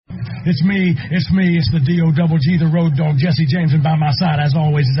It's me, it's the D-O-double-G, the road dog, Jesse James, and by my side, as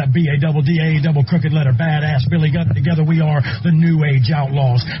always, is that B-A-double-D-A, double crooked letter, badass Billy Gunn. Together we are the New Age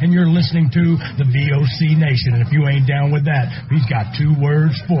Outlaws, and you're listening to the VOC Nation, and if you ain't down with that, he's got 2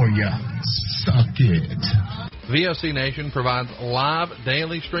 words for you. Suck it. VOC Nation provides live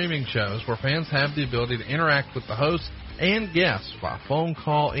daily streaming shows where fans have the ability to interact with the hosts and guests by phone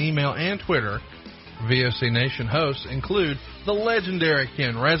call, email, and Twitter. VOC Nation hosts include the legendary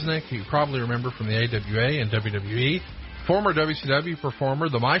Ken Resnick, who you probably remember from the AWA and WWE, former WCW performer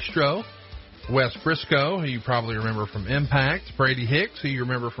The Maestro, Wes Briscoe, who you probably remember from Impact, Brady Hicks, who you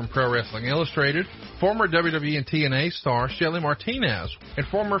remember from Pro Wrestling Illustrated, former WWE and TNA star Shelly Martinez, and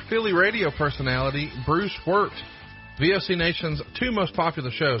former Philly radio personality Bruce Wirt. VOC Nation's 2 most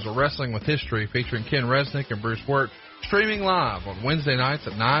popular shows are Wrestling with History, featuring Ken Resnick and Bruce Wirt, streaming live on Wednesday nights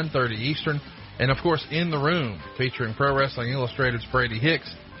at 9:30 Eastern, and, of course, In the Room, featuring Pro Wrestling Illustrated's Brady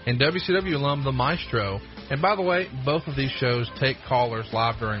Hicks and WCW alum The Maestro. And, by the way, both of these shows take callers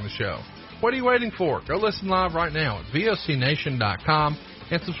live during the show. What are you waiting for? Go listen live right now at VOCNation.com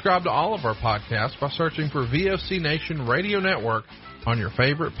and subscribe to all of our podcasts by searching for VOC Nation Radio Network on your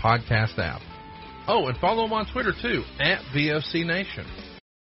favorite podcast app. Oh, and follow them on Twitter, too, at VOC Nation.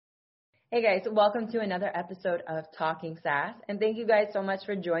 Hey guys, welcome to another episode of Talking Sass, and thank you guys so much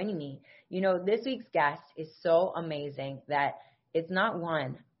for joining me. You know, this week's guest is so amazing that it's not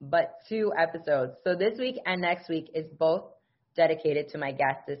 1, but 2 episodes. So this week and next week is both dedicated to my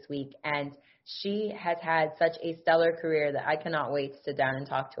guest this week, and she has had such a stellar career that I cannot wait to sit down and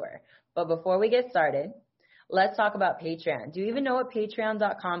talk to her. But before we get started, let's talk about Patreon. Do you even know what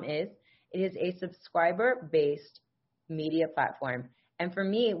Patreon.com is? It is a subscriber-based media platform. And for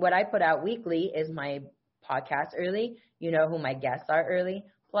me, what I put out weekly is my podcast early. You know who my guests are early.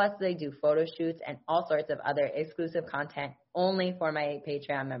 Plus, they do photo shoots and all sorts of other exclusive content only for my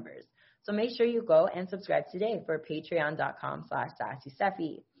Patreon members. So make sure you go and subscribe today for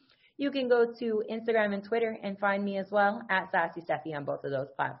patreon.com/SassySteffi. You can go to Instagram and Twitter and find me as well at SassySteffi on both of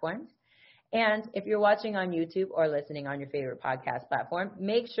those platforms. And if you're watching on YouTube or listening on your favorite podcast platform,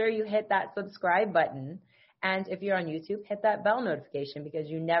 make sure you hit that subscribe button. And if you're on YouTube, hit that bell notification because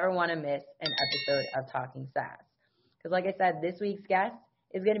you never want to miss an episode of Talking Sass. Because like I said, this week's guest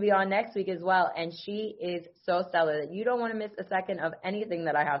is going to be on next week as well, and she is so stellar that you don't want to miss a second of anything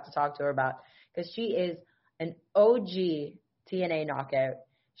that I have to talk to her about because she is an OG TNA knockout.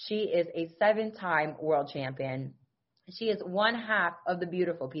 She is a 7-time world champion. She is one half of the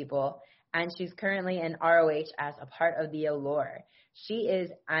Beautiful People, and she's currently in ROH as a part of the Allure. She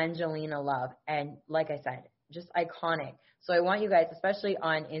is Angelina Love, and like I said, just iconic. So I want you guys, especially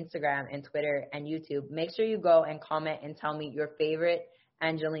on Instagram and Twitter and YouTube, make sure you go and comment and tell me your favorite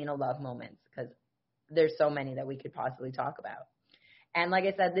Angelina Love moments because there's so many that we could possibly talk about. And like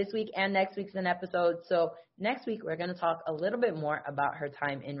I said, this week and next week's an episode. So next week we're going to talk a little bit more about her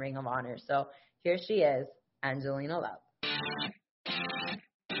time in Ring of Honor. So here she is, Angelina Love.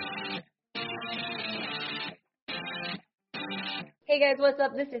 Hey guys, what's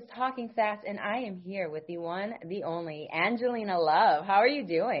up? This is Talking Sass, and I am here with the one, the only, Angelina Love. How are you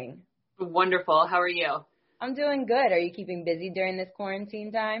doing? Wonderful. How are you? I'm doing good. Are you keeping busy during this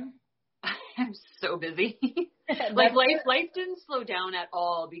quarantine time? I'm so busy. Life didn't slow down at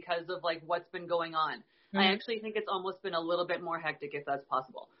all because of like what's been going on. Mm-hmm. I actually think it's almost been a little bit more hectic if that's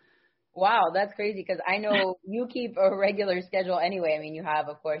possible. Wow, that's crazy because I know you keep a regular schedule anyway. I mean, you have,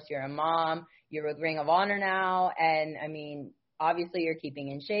 of course, you're a mom, you're with Ring of Honor now, and I mean, obviously you're keeping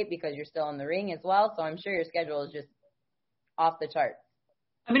in shape because you're still in the ring as well, so I'm sure your schedule is just off the charts.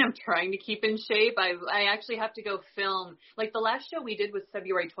 I mean, I'm trying to keep in shape. I actually have to go film. Like, the last show we did was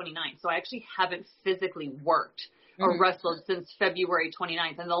February 29th, so I actually haven't physically worked or wrestled since February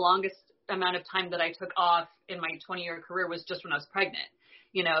 29th. And the longest amount of time that I took off in my 20-year career was just when I was pregnant,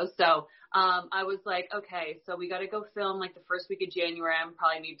 you know. So I was like, okay, so we got to go film, like, the first week of January. I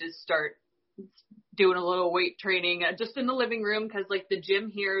probably need to start doing a little weight training just in the living room because, like, the gym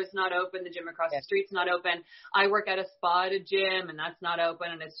here is not open. The gym across the street's not open. I work at a spa at a gym, and that's not open.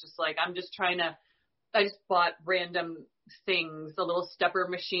 And it's just like I'm just trying to – I just bought random things, a little stepper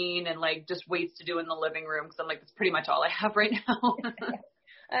machine and, like, just weights to do in the living room because I'm like, that's pretty much all I have right now.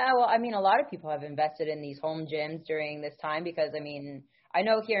 Well, I mean, a lot of people have invested in these home gyms during this time because, I mean, I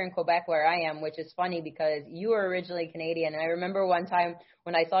know here in Quebec where I am, which is funny because you were originally Canadian. And I remember one time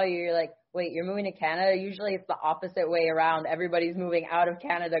when I saw you, you're like, wait, you're moving to Canada? Usually it's the opposite way around. Everybody's moving out of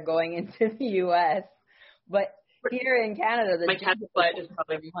Canada going into the U.S. But here in Canada, the my cat's butt is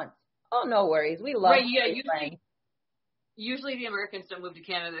probably months. Oh, no worries. We love right, yeah, usually the Americans don't move to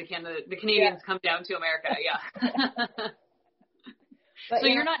Canada. The Canadians come down to America, yeah. But, so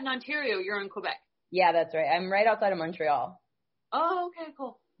you're not in Ontario, you're in Quebec. Yeah, that's right. I'm right outside of Montreal. Oh, okay,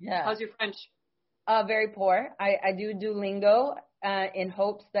 cool. Yeah. How's your French? Very poor. I do Duolingo in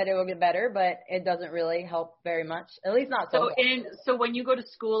hopes that it will get better, but it doesn't really help very much. At least not so far. So when you go to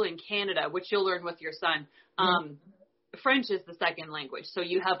school in Canada, which you'll learn with your son, French is the second language. So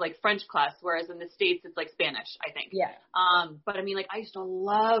you have like French class, whereas in the States it's like Spanish, I think. Yeah. But I mean, like I used to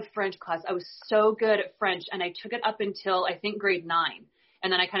love French class. I was so good at French, and I took it up until I think grade 9,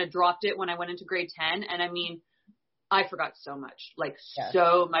 and then I kind of dropped it when I went into grade 10. And I mean, I forgot so much, like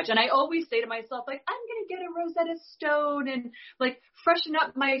so much. And I always say to myself, like, I'm going to get a Rosetta Stone and like freshen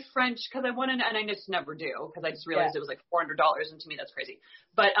up my French because I want to, and I just never do because I just realized it was like $400. And to me, that's crazy.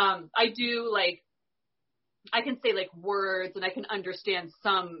 But I do like, I can say like words and I can understand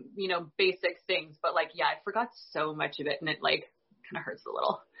some, you know, basic things. But like, yeah, I forgot so much of it. And it like kind of hurts a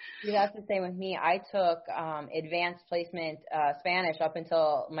little. Yeah, that's the same with me. I took advanced placement Spanish up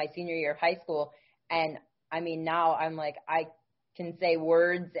until my senior year of high school. And I mean, now I'm like, I can say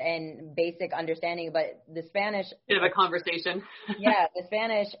words and basic understanding, but the Spanish. Bit of a conversation. Yeah, the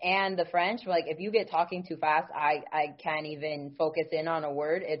Spanish and the French, like if you get talking too fast, I can't even focus in on a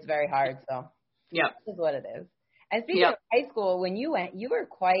word. It's very hard. So yeah, this is what it is. And speaking of high school, when you went, you were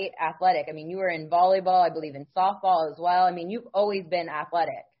quite athletic. I mean, you were in volleyball, I believe in softball as well. I mean, you've always been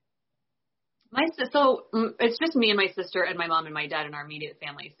athletic. So it's just me and my sister and my mom and my dad and our immediate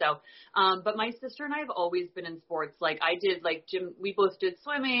family. So, but my sister and I have always been in sports. Like I did like gym, we both did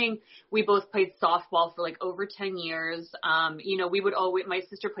swimming. We both played softball for like over 10 years. You know, we would always, my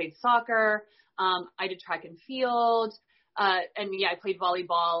sister played soccer. I did track and field. And yeah, I played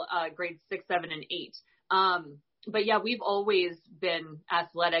volleyball, grades 6, 7, and 8. But yeah, we've always been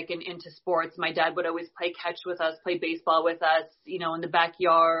athletic and into sports. My dad would always play catch with us, play baseball with us, you know, in the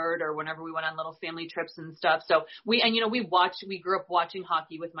backyard or whenever we went on little family trips and stuff. So we grew up watching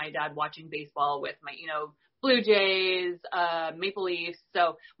hockey with my dad, watching baseball with my, you know, Blue Jays, Maple Leafs.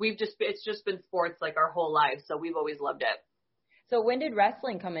 So it's just been sports like our whole lives. So we've always loved it. So when did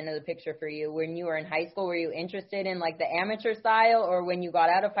wrestling come into the picture for you? When you were in high school, were you interested in like the amateur style, or when you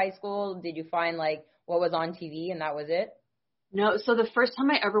got out of high school, did you find like what was on TV and that was it? No. So the first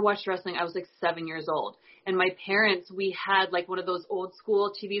time I ever watched wrestling, I was like 7 years old. And my parents, we had like one of those old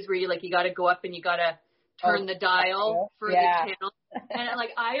school TVs where you got to go up and you got to turn the dial for the channel. And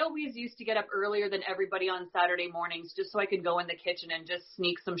like, I always used to get up earlier than everybody on Saturday mornings just so I could go in the kitchen and just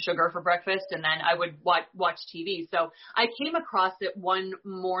sneak some sugar for breakfast. And then I would watch TV. So I came across it one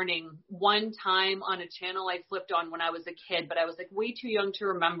morning, one time on a channel I flipped on when I was a kid, but I was like way too young to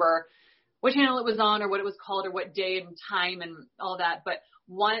remember what channel it was on or what it was called or what day and time and all that. But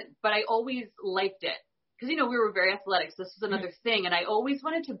I always liked it because, you know, we were very athletic. So this was another thing. And I always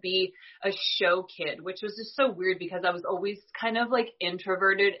wanted to be a show kid, which was just so weird because I was always kind of like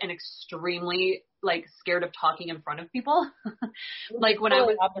introverted and extremely like scared of talking in front of people. Like when I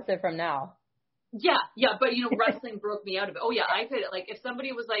was opposite from now. Yeah. But, you know, wrestling broke me out of it. Oh, yeah, I could. Like if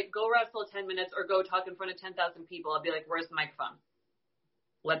somebody was like, go wrestle 10 minutes or go talk in front of 10,000 people, I'd be like, where's the microphone?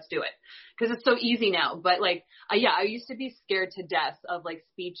 Let's do it. Because it's so easy now. But like, I used to be scared to death of like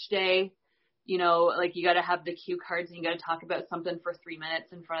speech day. You know, like you got to have the cue cards and you got to talk about something for 3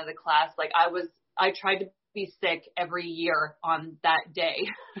 minutes in front of the class. Like I tried to be sick every year on that day.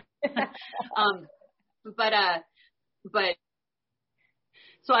 But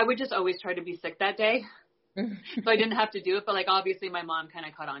so I would just always try to be sick that day. So I didn't have to do it. But like, obviously my mom kind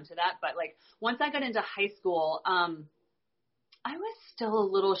of caught on to that. But like once I got into high school, I was still a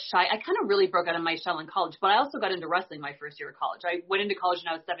little shy. I kind of really broke out of my shell in college, but I also got into wrestling my first year of college. I went into college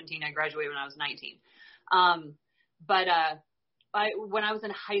when I was 17. I graduated when I was 19. When I was in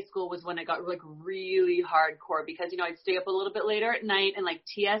high school was when it got like really hardcore because, you know, I'd stay up a little bit later at night and like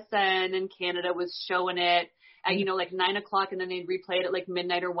TSN in Canada was showing it at, you know, like 9 o'clock and then they'd replay it at like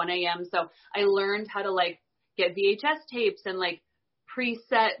midnight or 1 a.m. So I learned how to like get VHS tapes and like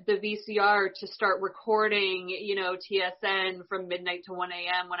preset the VCR to start recording, you know, TSN from midnight to 1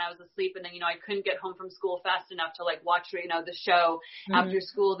 a.m. when I was asleep. And then, you know, I couldn't get home from school fast enough to like watch, you know, the show after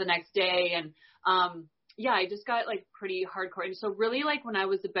school the next day. And, I just got like pretty hardcore. And so really like when I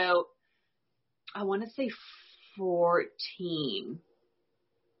was about, I want to say 14,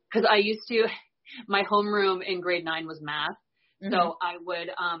 because I used to, my homeroom in grade 9 was math. So I would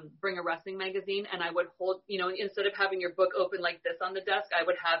bring a wrestling magazine and I would hold, you know, instead of having your book open like this on the desk, I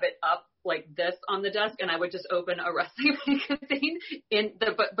would have it up like this on the desk and I would just open a wrestling magazine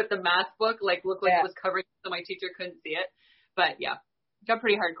but the math book like looked like it was covering so my teacher couldn't see it. But yeah, got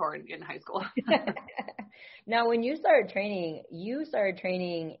pretty hardcore in high school. Now, when you started training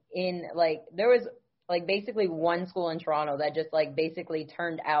in like, there was like basically one school in Toronto that just like basically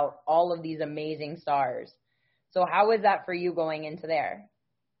turned out all of these amazing stars. So how was that for you going into there?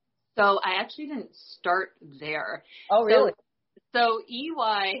 So I actually didn't start there. Oh, really? So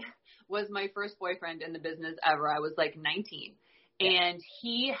EY was my first boyfriend in the business ever. I was like 19. And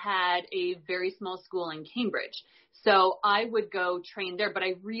he had a very small school in Cambridge. So I would go train there, but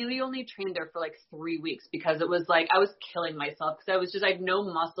I really only trained there for like 3 weeks because it was like I was killing myself because I had no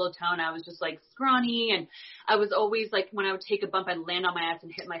muscle tone. I was just like scrawny, and I was always like when I would take a bump, I'd land on my ass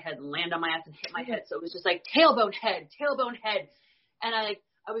and hit my head, and land on my ass and hit my head. So it was just like tailbone head. And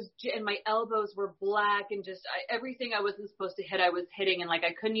and my elbows were black, and just everything I wasn't supposed to hit, I was hitting. And like,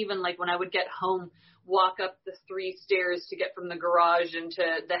 I couldn't even, like, when I would get home, walk up the 3 stairs to get from the garage into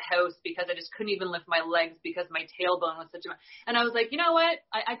the house because I just couldn't even lift my legs because my tailbone was and I was like, you know what?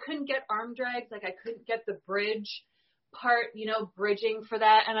 I couldn't get arm drags. Like, I couldn't get the bridge part, bridging for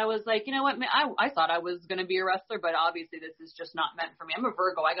that. And I was like, you know what, man, I thought I was going to be a wrestler, but obviously this is just not meant for me. I'm a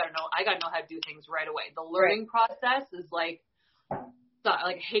Virgo. I gotta know how to do things right away. The learning process is like,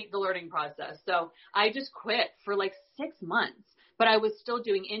 I hate the learning process. So I just quit for like 6 months, but I was still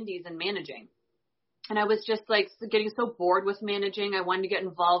doing indies and managing. And I was just like getting so bored with managing. I wanted to get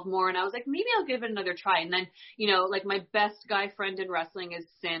involved more. And I was like, maybe I'll give it another try. And then, like my best guy friend in wrestling is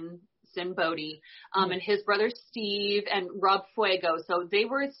Sin Bodie, and his brother Steve and Rob Fuego. So they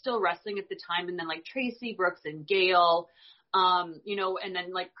were still wrestling at the time. And then like Tracy Brooks and Gail, and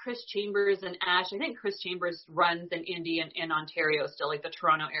then like Chris Chambers and Ash. I think Chris Chambers runs an indie in Ontario still, like the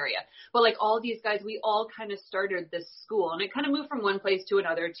Toronto area. But like all these guys, we all kind of started this school, and it kind of moved from one place to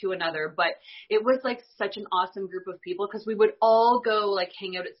another. But it was like such an awesome group of people because we would all go like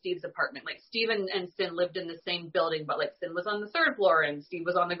hang out at Steve's apartment. Like Steve and Sin lived in the same building, but like Sin was on the 3rd floor and Steve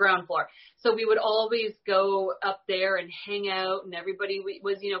was on the ground floor. So we would always go up there and hang out, and everybody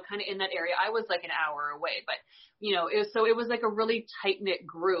was, kind of in that area. I was like an hour away, but it was like a really tight-knit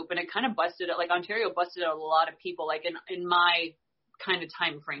group, and it kind of Ontario busted out a lot of people, like in my kind of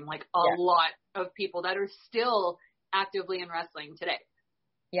time frame, like a lot of people that are still actively in wrestling today.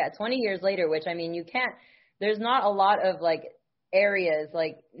 Yeah, 20 years later, which, I mean, there's not a lot of like areas,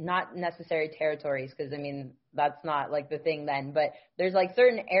 like not necessary territories, because I mean, that's not like the thing then, but there's like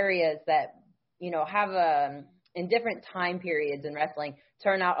certain areas that, have in different time periods in wrestling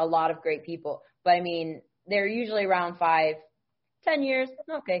turn out a lot of great people. But I mean, they're usually around 5-10 years.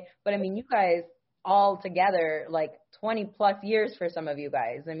 Okay. But I mean, you guys all together, like 20 plus years for some of you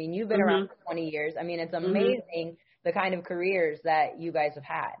guys. I mean, you've been around for 20 years. I mean, it's amazing the kind of careers that you guys have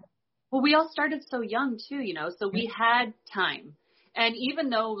had. Well, we all started so young too, so we had time. And even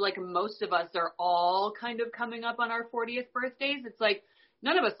though like most of us are all kind of coming up on our 40th birthdays, it's like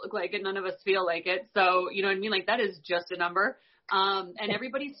none of us look like it. None of us feel like it. So, you know what I mean? Like that is just a number. And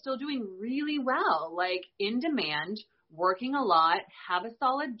everybody's still doing really well, like in demand, working a lot, have a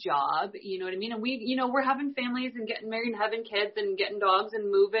solid job, you know what I mean? And we, we're having families and getting married and having kids and getting dogs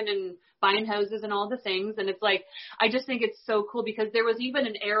and moving and buying houses and all the things. And it's like, I just think it's so cool because there was even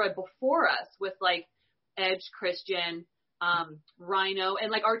an era before us with like Edge, Christian, Rhino,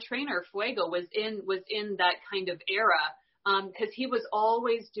 and like our trainer Fuego was in that kind of era. Cause he was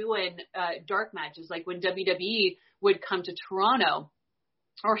always doing, dark matches. Like when WWE would come to Toronto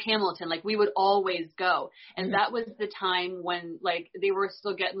or Hamilton, like we would always go. And that was the time when like they were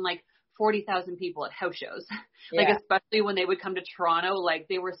still getting like 40,000 people at house shows. Like, especially when they would come to Toronto, like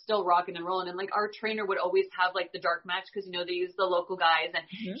they were still rocking and rolling. And like our trainer would always have like the dark match because, they use the local guys.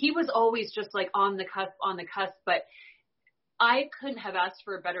 And he was always just like on the cusp. But I couldn't have asked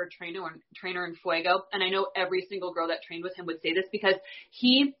for a better trainer in Fuego. And I know every single girl that trained with him would say this because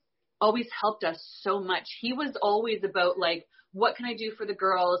he always helped us so much. He was always about like, what can I do for the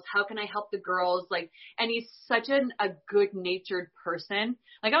girls? How can I help the girls? Like, and he's such a good-natured person.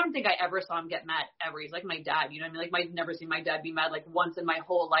 Like, I don't think I ever saw him get mad ever. He's like my dad, you know what I mean? Like, I've never seen my dad be mad like once in my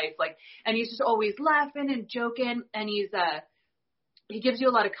whole life. Like, and he's just always laughing and joking. And he gives you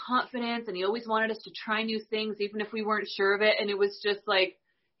a lot of confidence, and he always wanted us to try new things, even if we weren't sure of it. And it was just like,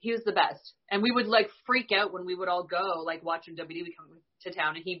 he was the best. And we would like freak out when we would all go, like watching WWE come to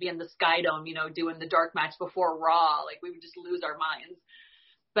town, and he'd be in the Sky Dome, doing the dark match before Raw. Like we would just lose our minds.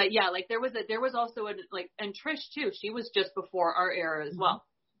 But yeah, like there was also and Trish too. She was just before our era as well.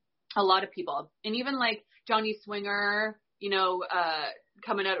 A lot of people, and even like Johnny Swinger,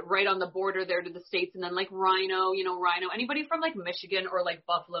 coming out right on the border there to the States, and then like Rhino, anybody from like Michigan or like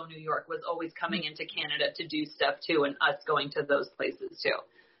Buffalo, New York was always coming into Canada to do stuff too, and us going to those places too.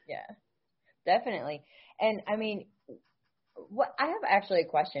 Yeah, definitely. And I mean, I have actually a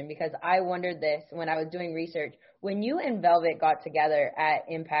question because I wondered this when I was doing research. when you and Velvet got together at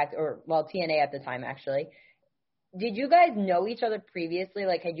Impact, or, well, TNA at the time, actually, did you guys know each other previously?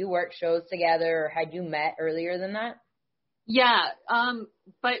 Like, had you worked shows together, or had you met earlier than that? Yeah,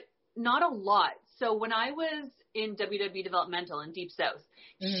 but not a lot. So when I was in WWE Developmental in Deep South,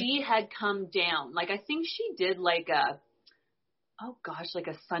 she had come down. Like, I think she did like a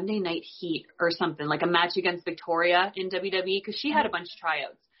Sunday Night Heat or something, like a match against Victoria in WWE, because she had a bunch of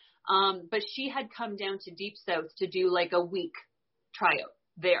tryouts. But she had come down to Deep South to do like a week tryout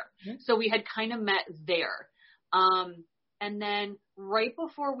there. So we had kind of met there. And then right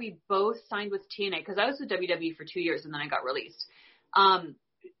before we both signed with TNA, because I was with WWE for 2 years and then I got released.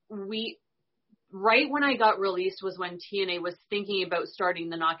 Right when I got released was when TNA was thinking about starting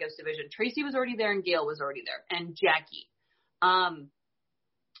the Knockouts division. Tracy was already there and Gail was already there and Jackie.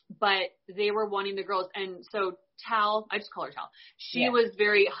 But they were wanting the girls. And so Tal, I just call her Tal. She was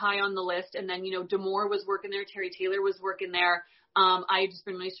very high on the list. And then, D'Amore was working there. Terry Taylor was working there. I had just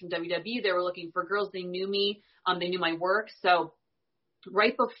been released from WWE. They were looking for girls. They knew me. They knew my work. So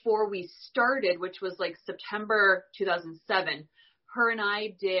right before we started, which was like September 2007, her and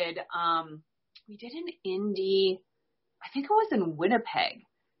I did, we did an indie, I think it was in Winnipeg,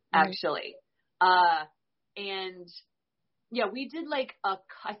 actually. And yeah, we did like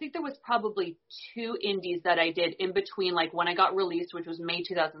I think there was probably 2 indies that I did in between, like when I got released, which was May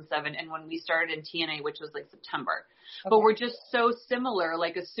 2007, and when we started in TNA, which was like September. Okay. But we're just so similar.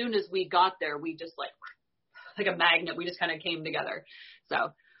 Like as soon as we got there, we just like a magnet, we just kind of came together.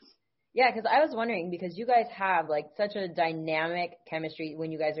 So. Yeah, because I was wondering, because you guys have like such a dynamic chemistry when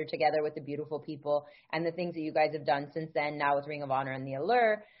you guys are together with the Beautiful People, and the things that you guys have done since then, now with Ring of Honor and the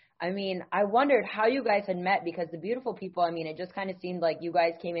Allure. I mean, I wondered how you guys had met, because the Beautiful People, I mean, it just kind of seemed like you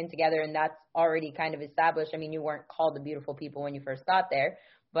guys came in together and that's already kind of established. I mean, you weren't called the Beautiful People when you first got there,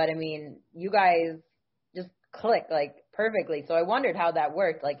 but I mean, you guys just clicked like perfectly. So I wondered how that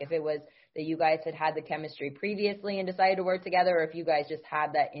worked, like if it was that you guys had the chemistry previously and decided to work together, or if you guys just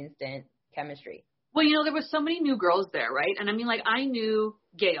had that instant chemistry. Well, there were so many new girls there, right? And I mean, like, I knew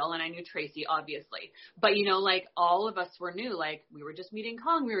Gail and I knew Tracy, obviously. But, like, all of us were new. Like, we were just meeting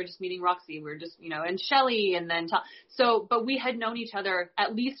Kong. We were just meeting Roxy. We were just, and Shelly and then Tom. So, but we had known each other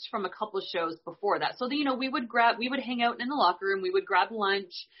at least from a couple of shows before that. So, we would hang out in the locker room. We would grab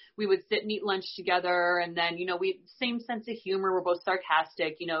lunch. We would sit and eat lunch together. And then, same sense of humor. We're both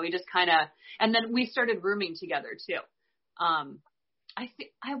sarcastic. We just kind of, and then we started rooming together too.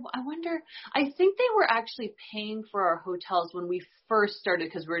 I wonder, I think they were actually paying for our hotels when we first started,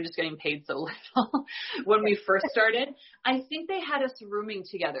 because we were just getting paid so little when we first started. I think they had us rooming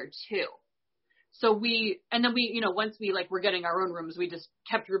together too. So and then we, once we were getting our own rooms, we just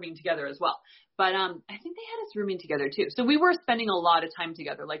kept rooming together as well. But I think they had us rooming together too. So we were spending a lot of time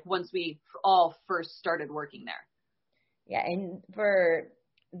together, like once we all first started working there. Yeah. And for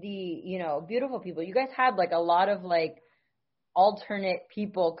the, Beautiful People, you guys had like a lot of like alternate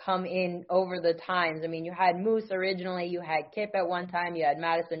people come in over the times. I mean, you had Moose originally, you had Kip at one time, you had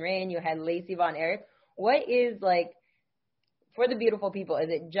Madison Rain, you had Lacey Von Erich. What is, like, for the Beautiful People, is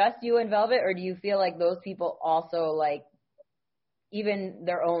it just you and Velvet, or do you feel like those people also, like, even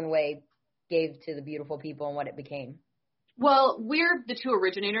their own way gave to the Beautiful People and what it became? Well, we're the 2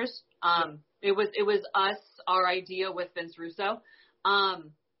 originators. It was us, our idea with Vince Russo.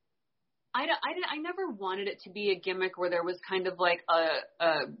 I never wanted it to be a gimmick where there was kind of like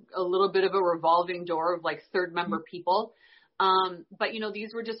a little bit of a revolving door of like third member people. But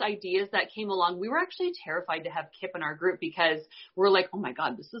these were just ideas that came along. We were actually terrified to have Kip in our group, because we're like, oh my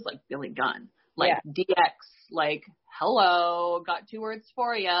God, this is like Billy Gunn, like DX, like, hello, got 2 words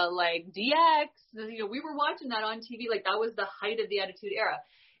for you, like DX. We were watching that on TV. Like that was the height of the Attitude Era.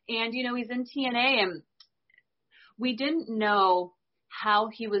 And, he's in TNA, and we didn't know how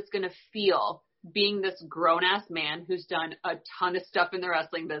he was going to feel being this grown-ass man who's done a ton of stuff in the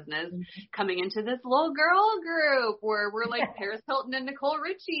wrestling business, coming into this little girl group where we're like Paris Hilton and Nicole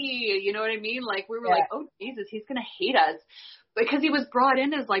Richie, you know what I mean? Like, we were like, oh, Jesus, he's going to hate us. Because he was brought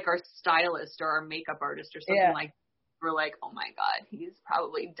in as like our stylist or our makeup artist or something like that. We're like, oh my God, he's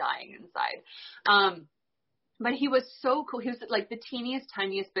probably dying inside. But he was so cool. He was like the teeniest,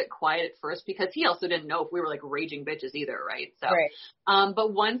 tiniest bit quiet at first, because he also didn't know if we were like raging bitches either, right? So,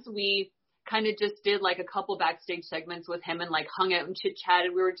 but once we kind of just did like a couple backstage segments with him and like hung out and chit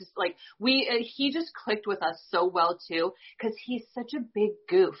chatted, we were just like, he just clicked with us so well too, because he's such a big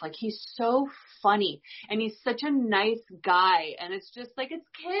goof. Like, he's so funny and he's such a nice guy. And it's just like, it's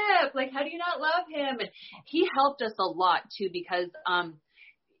Kip. Like, how do you not love him? And he helped us a lot too, because,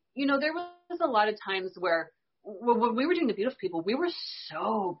 there was a lot of times where when we were doing the Beautiful People, we were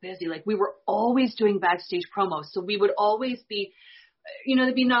so busy. Like, we were always doing backstage promos. So we would always be,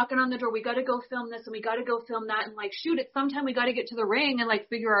 they'd be knocking on the door. We got to go film this and we got to go film that. And like, shoot, it's sometime we got to get to the ring and like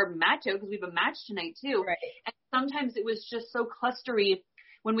figure our match out because we have a match tonight too. Right. And sometimes it was just so clustery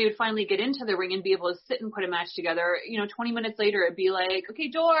when we would finally get into the ring and be able to sit and put a match together. 20 minutes later, it'd be like, okay,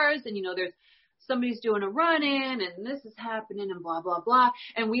 doors. And, there's somebody's doing a run-in and this is happening and blah, blah, blah.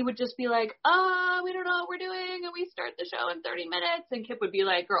 And we would just be like, we don't know what we're doing. And we start the show in 30 minutes. And Kip would be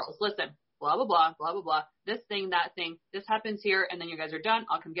like, girls, listen, blah, blah, blah, blah, blah, blah. This thing, that thing, this happens here. And then you guys are done.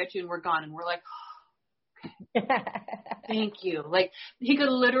 I'll come get you and we're gone. And we're like, thank you. Like, he could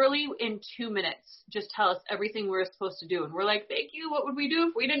literally in 2 minutes just tell us everything we're supposed to do. And we're like, thank you. What would we do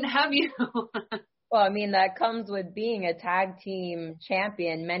if we didn't have you? Well, I mean, that comes with being a tag team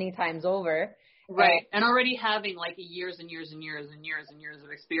champion many times over. Right. And already having like years and years and years and years and years of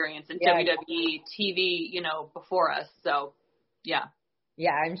experience in WWE, TV, before us. So, yeah.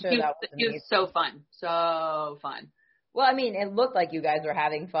 Yeah, I'm sure that was amazing. It was so fun. So fun. Well, I mean, it looked like you guys were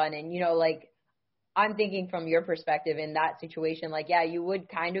having fun. And, like, I'm thinking from your perspective in that situation, like, yeah, you would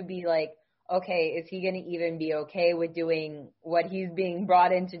kind of be like, okay, is he going to even be okay with doing what he's being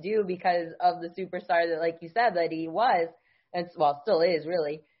brought in to do because of the superstar that, like you said, that he was, and still is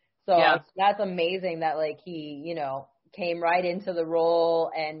really. So That's amazing that like he, came right into the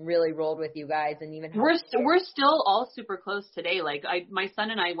role and really rolled with you guys and even we're still all super close today. Like my son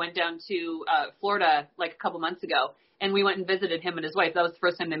and I went down to Florida like a couple months ago and we went and visited him and his wife. That was the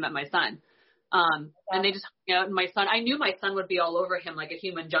first time they met my son. And they just hung out, and my son, I knew my son would be all over him like a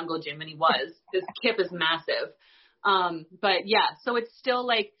human jungle gym, and he was. This Kip is massive. But yeah, so it's still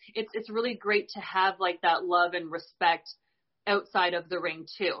like, it's really great to have like that love and respect outside of the ring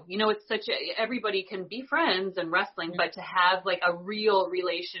too. It's everybody can be friends and wrestling, but to have like a real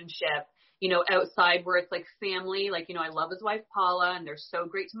relationship, outside where it's like family, like, I love his wife, Paula, and they're so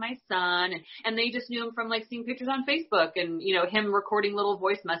great to my son. And they just knew him from like seeing pictures on Facebook and, him recording little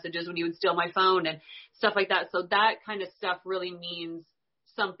voice messages when he would steal my phone and stuff like that. So that kind of stuff really means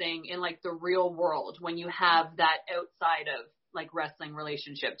something in like the real world when you have that outside of like wrestling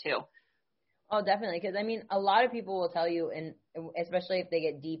relationship too. Oh, definitely. Because, I mean, a lot of people will tell you, and especially if they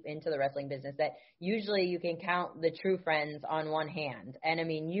get deep into the wrestling business, that usually you can count the true friends on one hand. And, I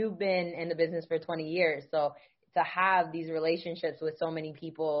mean, you've been in the business for 20 years. So to have these relationships with so many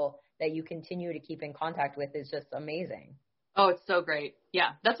people that you continue to keep in contact with is just amazing. Oh, it's so great.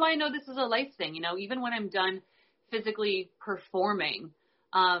 Yeah. That's why I know this is a life thing. Even when I'm done physically performing,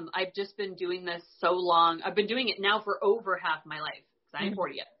 I've just been doing this so long. I've been doing it now for over half my life because I ain't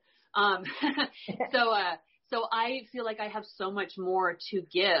 40 yet. So I feel like I have so much more to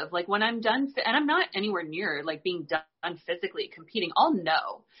give. Like when I'm done, and I'm not anywhere near like being done physically competing, I'll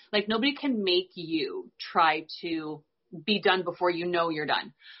know. Like nobody can make you try to be done before you're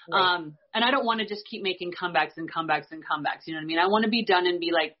done. Right. And I don't want to just keep making comebacks and comebacks and comebacks. You know what I mean? I want to be done and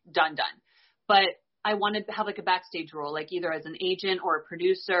be like done. But I want to have like a backstage role, like either as an agent or a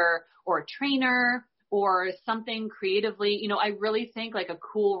producer or a trainer or something creatively. I really think like a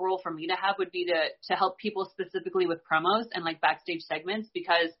cool role for me to have would be to help people specifically with promos and like backstage segments,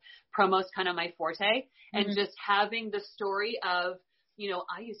 because promos kind of my forte, and just having the story of,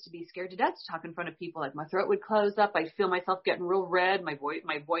 I used to be scared to death to talk in front of people. Like my throat would close up. I'd feel myself getting real red. My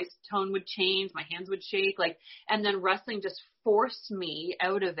voice tone would change. My hands would shake. And then wrestling just forced me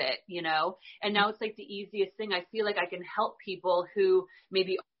out of it, and now it's like the easiest thing. I feel like I can help people who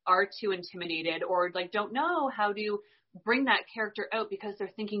maybe are too intimidated or like don't know how to bring that character out because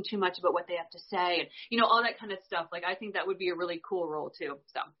they're thinking too much about what they have to say and, all that kind of stuff. Like, I think that would be a really cool role too.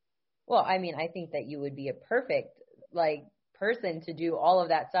 So, well, I mean, I think that you would be a perfect like person to do all of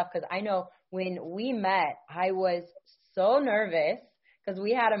that stuff. Cause I know when we met, I was so nervous because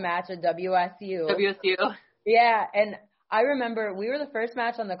we had a match at WSU. Yeah. And I remember we were the first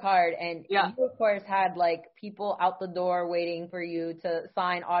match on the card, and you, of course, had, like, people out the door waiting for you to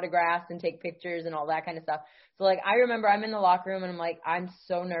sign autographs and take pictures and all that kind of stuff. So, like, I remember I'm in the locker room, and I'm like, I'm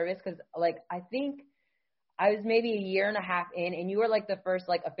so nervous because, like, I think I was maybe a year and a half in, and you were, like, the first,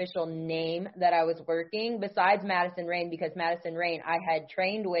 like, official name that I was working besides Madison Rayne, because Madison Rayne I had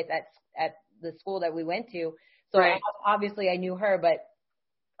trained with at the school that we went to. So, obviously, I knew her, but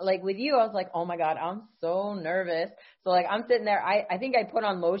like with you, I was like, oh my God, I'm so nervous. So like I'm sitting there, I think I put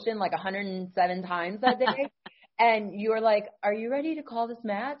on lotion like 107 times that day. And you were like, are you ready to call this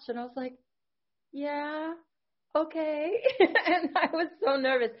match? And I was like, yeah, okay. And I was so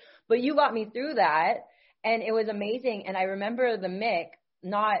nervous, but you got me through that. And it was amazing. And I remember the Mick,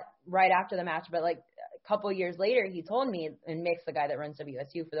 not right after the match, but like a couple years later, he told me, and Mick's the guy that runs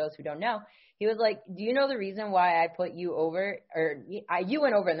WSU, for those who don't know, he was like, do you know the reason why I put you over, or you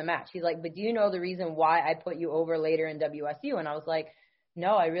went over in the match? He's like, but do you know the reason why I put you over later in WSU? And I was like,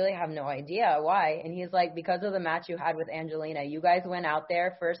 no, I really have no idea why. And he's like, because of the match you had with Angelina. You guys went out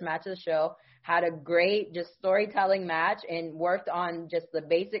there, first match of the show, had a great just storytelling match and worked on just the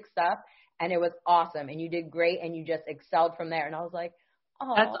basic stuff. And it was awesome. And you did great and you just excelled from there. And I was like,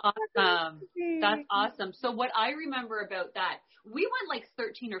 oh, that's awesome. That's awesome. So what I remember about that, we went like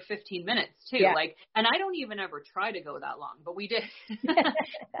 13 or 15 minutes too. Yeah. Like, and I don't even ever try to go that long, but we did.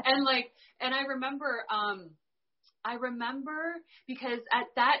 and I remember because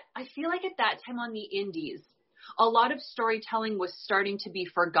I feel like at that time on the indies, a lot of storytelling was starting to be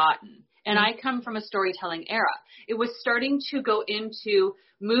forgotten. And I come from a storytelling era. It was starting to go into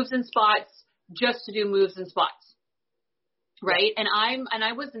moves and spots just to do moves and spots. Right. And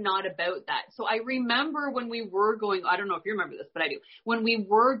I was not about that. So I remember when we were going, I don't know if you remember this, but I do, when we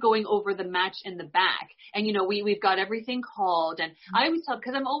were going over the match in the back and, you know, we've got everything called. And I always tell,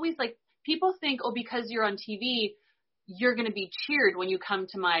 because I'm always like, people think, oh, because you're on TV, you're going to be cheered when you come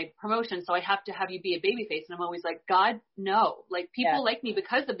to my promotion. So I have to have you be a babyface. And I'm always like, God, no, like people like me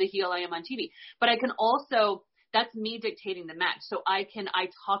because of the heel I am on TV, but I can also, that's me dictating the match. So I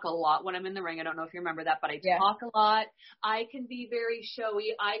talk a lot when I'm in the ring. I don't know if you remember that, but I talk a lot. I can be very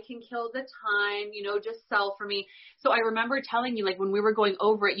showy. I can kill the time, you know, just sell for me. So I remember telling you, like, when we were going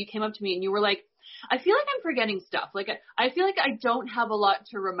over it, you came up to me and you were like, I feel like I'm forgetting stuff. Like, I feel like I don't have a lot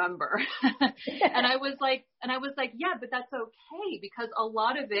to remember. and I was like, yeah, but that's okay, because a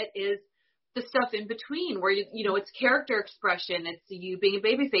lot of it is the stuff in between where, you know, it's character expression. It's you being a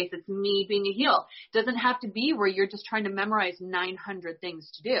babyface. It's me being a heel. It doesn't have to be where you're just trying to memorize 900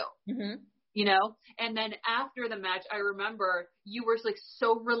 things to do, you know? And then after the match, I remember you were like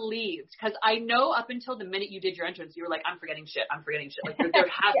so relieved, because I know up until the minute you did your entrance, you were like, I'm forgetting shit. Like there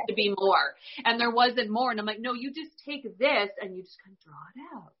has to be more. And there wasn't more. And I'm like, no, you just take this and you just kind of draw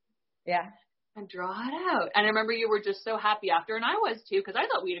it out. Yeah. And draw it out. And I remember you were just so happy after, and I was too, because I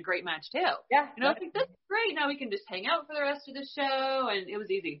thought we had a great match too. Yeah. You know, I think this is great. Now we can just hang out for the rest of the show, and it was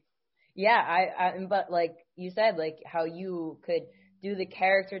easy. Yeah, but like you said, like how you could do the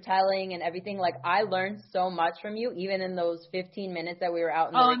character telling and everything. Like, I learned so much from you, even in those 15 minutes that we were out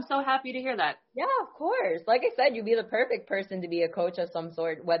in the ring. I'm so happy to hear that. Yeah, of course. Like I said, you'd be the perfect person to be a coach of some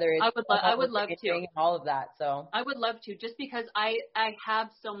sort, whether it's I would love to. And all of that. So I would love to, just because I have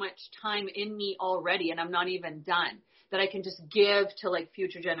so much time in me already, and I'm not even done, that I can just give to like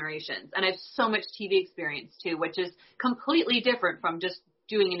future generations. And I have so much TV experience too, which is completely different from just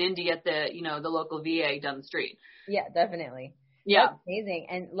doing an indie at the, you know, the local VA down the street. Yeah, definitely. Yeah. That's amazing.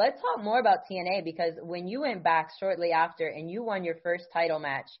 And let's talk more about TNA, because when you went back shortly after and you won your first title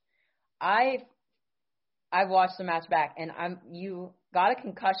match, I've watched the match back, and you got a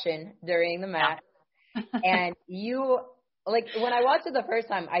concussion during the match. And you, like, when I watched it the first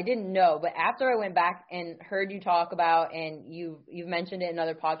time, I didn't know, but after I went back and heard you talk about, and you've mentioned it in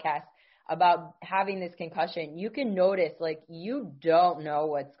other podcasts about having this concussion, you can notice, like, you don't know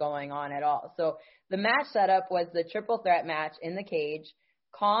what's going on at all. So the match setup was the triple threat match in the cage.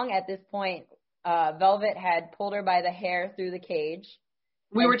 Kong, at this point, Velvet had pulled her by the hair through the cage.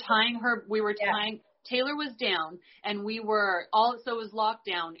 We were tying her. Taylor was down, and so it was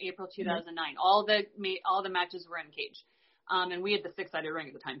lockdown April 2009. All the matches were in cage. And we had the 6-sided ring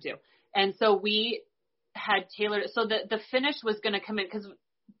at the time too. And so we had Taylor. So the finish was going to come in, because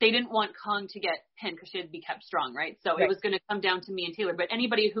they didn't want Kong to get pinned, because she had to be kept strong, right? So it was going to come down to me and Taylor, but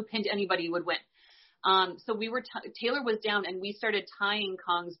anybody who pinned anybody would win. So we were, Taylor was down, and we started tying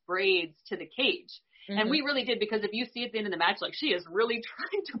Kong's braids to the cage. And we really did, because if you see at the end of the match, like, she is really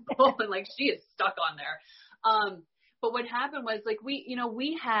trying to pull, and like she is stuck on there. But what happened was, like,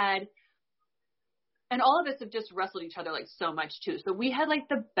 we had, and all of us have just wrestled each other like so much too. So we had like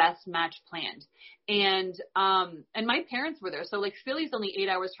the best match planned, and my parents were there. So like, Philly's only 8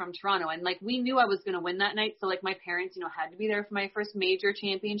 hours from Toronto, and like, we knew I was going to win that night. So like, my parents, had to be there for my first major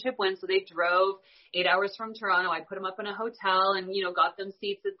championship win. So they drove 8 hours from Toronto. I put them up in a hotel and, got them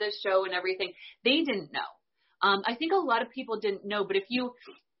seats at the show and everything. They didn't know. I think a lot of people didn't know, but if you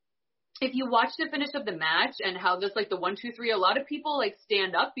watch the finish of the match and how there's like the 1, 2, 3, a lot of people like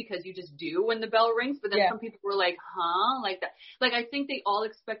stand up because you just do when the bell rings. But then some people were like, huh? Like that. Like, I think they all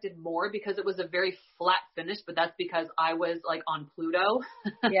expected more because it was a very flat finish, but that's because I was like on Pluto.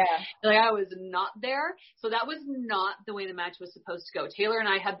 Yeah. Like, I was not there. So that was not the way the match was supposed to go. Taylor and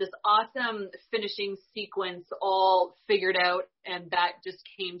I had this awesome finishing sequence all figured out. And that just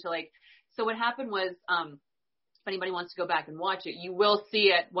came to like, so what happened was, if anybody wants to go back and watch it, you will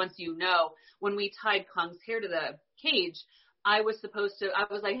see it once you know. When we tied Kong's hair to the cage, I was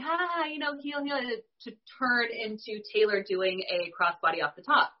like, heel, to turn into Taylor doing a crossbody off the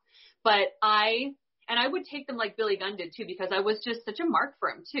top. But I would take them like Billy Gunn did too, because I was just such a mark for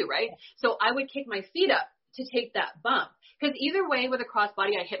him too, right? So I would kick my feet up to take that bump. Because either way with a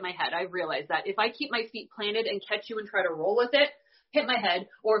crossbody, I hit my head. I realized that if I keep my feet planted and catch you and try to roll with it, hit my head.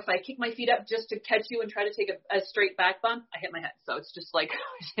 Or if I kick my feet up just to catch you and try to take a straight back bump, I hit my head. So it's just like,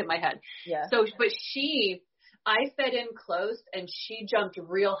 I hit my head. Yeah. So, but I fed in close and she jumped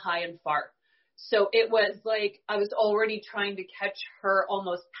real high and far. So it was like I was already trying to catch her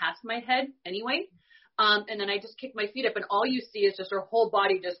almost past my head anyway. And then I just kicked my feet up, and all you see is just her whole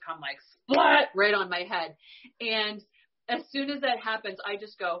body just come like splat right on my head. And as soon as that happens, I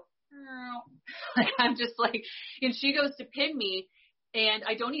just go, like, I'm just like, and she goes to pin me, and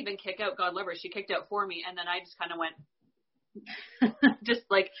I don't even kick out. God love her. She kicked out for me. And then I just kind of went just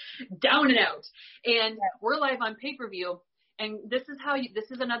like down and out. And we're live on pay-per-view. And this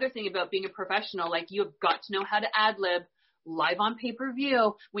is another thing about being a professional. Like, you've got to know how to ad lib live on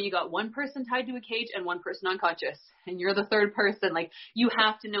pay-per-view when you got one person tied to a cage and one person unconscious and you're the third person. Like, you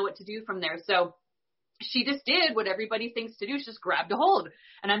have to know what to do from there. So she just did what everybody thinks to do. She just grabbed a hold,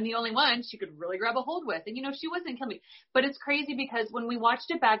 and I'm the only one she could really grab a hold with. And, she wasn't killing me, but it's crazy because when we watched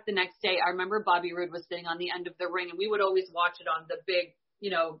it back the next day, I remember Bobby Roode was sitting on the end of the ring, and we would always watch it on the big,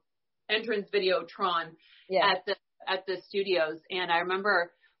 entrance Videotron at the studios. And I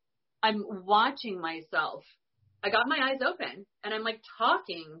remember I'm watching myself. I got my eyes open and I'm like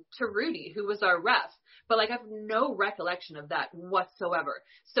talking to Rudy, who was our ref, but like I have no recollection of that whatsoever.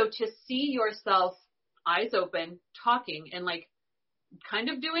 So to see yourself eyes open, talking and like kind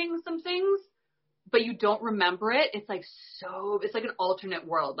of doing some things, but you don't remember it, it's like an alternate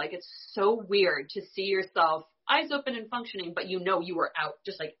world. Like, it's so weird to see yourself eyes open and functioning, but you were out,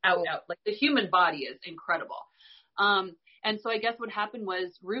 just like out. Like, the human body is incredible. And so I guess what happened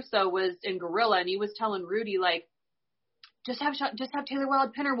was Russo was in Gorilla, and he was telling Rudy, like, just have Taylor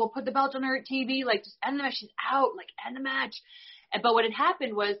Wilde pin her. We'll put the belt on her at TV. Like, just end the match. She's out. Like, end the match. But what had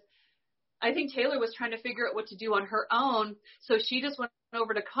happened was, I think Taylor was trying to figure out what to do on her own. So she just went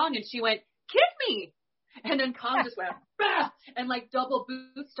over to Kong and she went, kick me. And then Kong just went, bah! And like double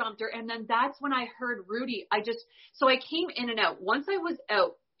boot stomped her. And then that's when I heard Rudy. So I came in and out. Once I was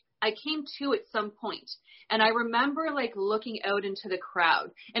out, I came to at some point, and I remember like looking out into the crowd,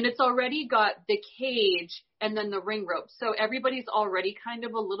 and it's already got the cage and then the ring rope. So everybody's already kind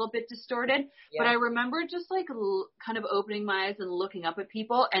of a little bit distorted, but I remember just like kind of opening my eyes and looking up at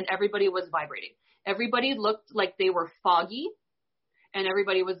people, and everybody was vibrating. Everybody looked like they were foggy, and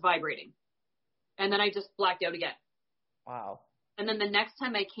everybody was vibrating. And then I just blacked out again. Wow. And then the next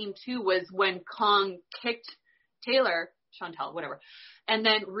time I came to was when Kong kicked Taylor, Chantal, whatever. And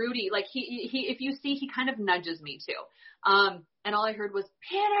then Rudy, like he, if you see, he kind of nudges me too. And all I heard was,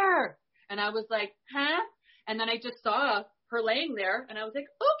 Peter. And I was like, huh? And then I just saw her laying there, and I was like,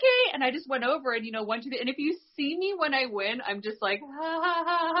 okay. And I just went over and, went to and if you see me when I win, I'm just like, ha, ha,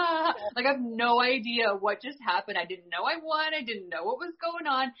 ha, ha. Like, I have no idea what just happened. I didn't know I won. I didn't know what was going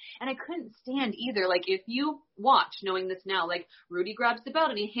on. And I couldn't stand either. Like, if you watch, knowing this now, like, Rudy grabs the belt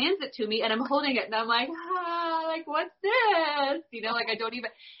and he hands it to me, and I'm holding it, and I'm like, like, what's this? Like, I don't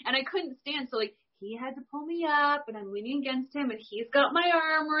even, and I couldn't stand. So, like, he had to pull me up, and I'm leaning against him, and he's got my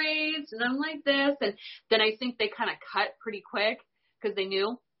arm raised, and I'm like this. And then I think they kind of cut pretty quick because they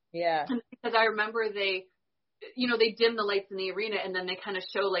knew. Yeah. Because I remember they dim the lights in the arena, and then they kind of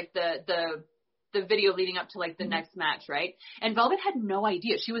show like the video leading up to like the next match, right? And Velvet had no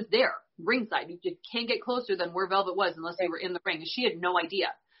idea. She was there, ringside. You can't get closer than where Velvet was unless you were in the ring. She had no idea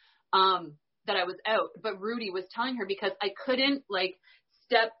that I was out. But Rudy was telling her, because I couldn't like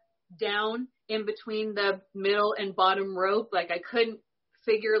step down in between the middle and bottom rope. Like, I couldn't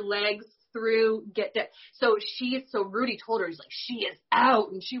figure legs through, get that. So Rudy told her, he's like, she is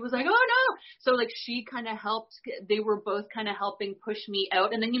out. And she was like, oh no. So like, she kind of helped. They were both kind of helping push me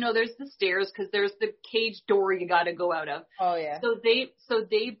out. And then, there's the stairs, because there's the cage door you got to go out of. Oh yeah. So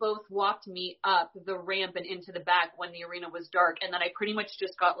they both walked me up the ramp and into the back when the arena was dark. And then I pretty much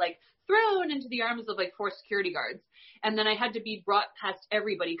just got like thrown into the arms of like 4 security guards. And then I had to be brought past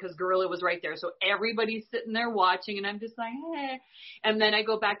everybody because Gorilla was right there. So everybody's sitting there watching, and I'm just like, hey. And then I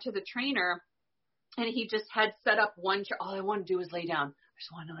go back to the trainer, and he just had set up one chair. All I wanted to do was lay down. I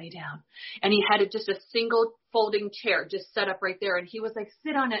just want to lay down. And he had just a single folding chair just set up right there. And he was like,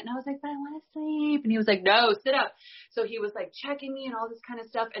 sit on it. And I was like, but I want to sleep. And he was like, no, sit up. So he was like checking me and all this kind of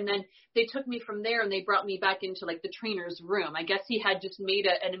stuff. And then they took me from there and they brought me back into like the trainer's room. I guess he had just made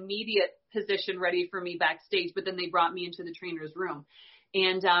an immediate position ready for me backstage, but then they brought me into the trainer's room.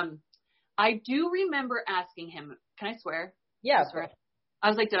 And I do remember asking him, can I swear? Yeah. I swear. I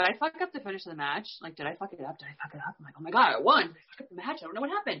was like, did I fuck up the finish of the match? Like, did I fuck it up? Did I fuck it up? I'm like, oh my God, I won. Did I fuck up the match? I don't know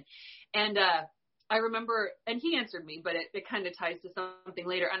what happened. And I remember, and he answered me, but it kind of ties to something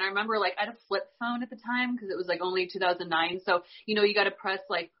later. And I remember like I had a flip phone at the time because it was like only 2009. So, you know, you got to press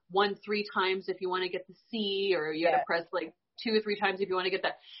like 1-3 times if you want to get the C, or you got to press like 2 or 3 times if you want to get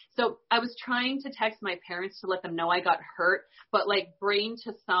that. So I was trying to text my parents to let them know I got hurt, but like brain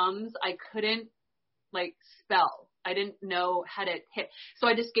to thumbs, I couldn't like spell. I didn't know how to hit. So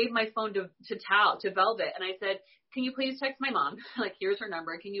I just gave my phone to Velvet, and I said, can you please text my mom? Like, here's her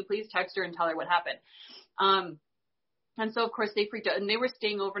number. Can you please text her and tell her what happened? And so, of course, they freaked out. And they were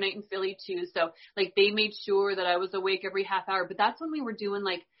staying overnight in Philly, too. So, like, they made sure that I was awake every half hour. But that's when we were doing,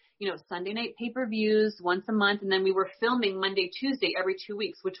 like, you know, Sunday night pay-per-views once a month. And then we were filming Monday, Tuesday every 2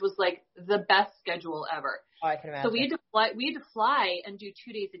 weeks, which was, like, the best schedule ever. Oh, I can imagine. So we had to fly and do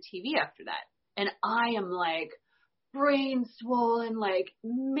 2 days of TV after that. And I am, like, brain swollen, like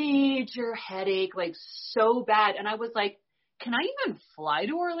major headache, like so bad. And I was like, can I even fly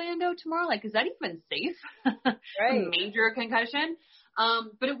to Orlando tomorrow? Like, is that even safe? Right. Major concussion.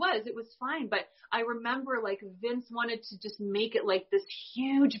 But it was fine. But I remember like Vince wanted to just make it like this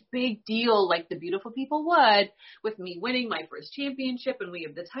huge, big deal, like the beautiful people would, with me winning my first championship and we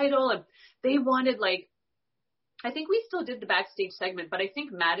have the title. And they wanted like, I think we still did the backstage segment, but I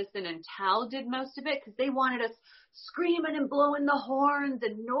think Madison and Tal did most of it because they wanted us screaming and blowing the horns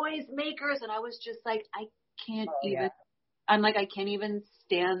and noisemakers. And I was just like, I can't I'm like, I can't even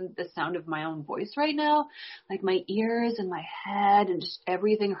stand the sound of my own voice right now. Like my ears and my head and just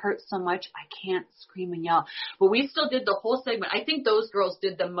everything hurts so much. I can't scream and yell. But we still did the whole segment. I think those girls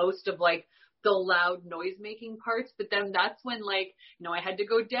did the most of like the loud noise making parts, but then that's when like, you know, I had to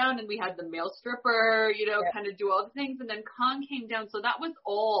go down and we had the male stripper, you know, kind of do all the things. And then Kong came down. So that was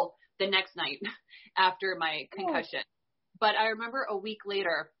all the next night after my concussion. But I remember a week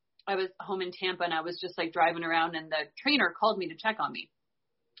later, I was home in Tampa and I was just like driving around and the trainer called me to check on me.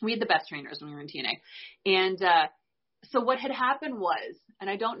 We had the best trainers when we were in TNA. And, so what had happened was, and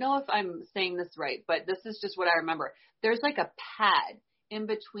I don't know if I'm saying this right, but this is just what I remember. There's like a pad in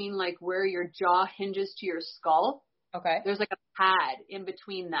between like where your jaw hinges to your skull. Okay. There's like a pad in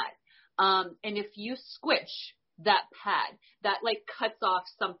between that. And if you squish that pad, that like cuts off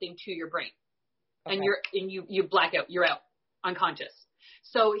something to your brain. Okay. And you black out, you're out, unconscious.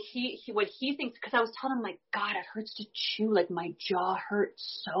 So what he thinks, because I was telling him like, God, it hurts to chew. Like my jaw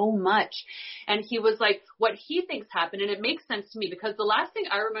hurts so much. And he was like, what he thinks happened. And it makes sense to me because the last thing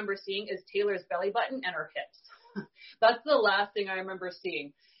I remember seeing is Taylor's belly button and her hips. That's the last thing I remember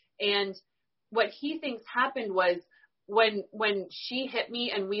seeing. And what he thinks happened was when she hit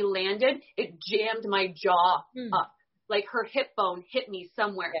me and we landed, it jammed my jaw up. Like her hip bone hit me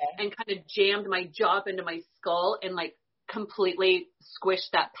somewhere and kind of jammed my jaw up into my skull and like completely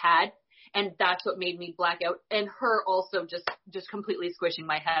squished that pad. And that's what made me black out. And her also just completely squishing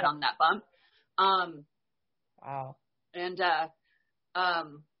my head on that bump. Wow. And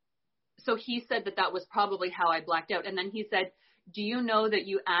so he said that was probably how I blacked out. And then he said, do you know that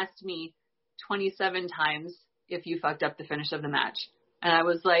you asked me 27 times if you fucked up the finish of the match? And I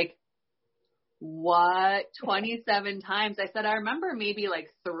was like, what? 27 times? I said, I remember maybe like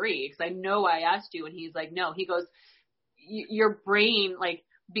 3 because I know I asked you. And he's like, no. He goes, your brain, like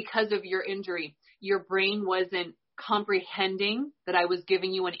because of your injury, your brain wasn't comprehending that I was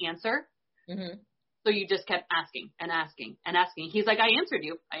giving you an answer. Mm-hmm. So you just kept asking and asking and asking. He's like, I answered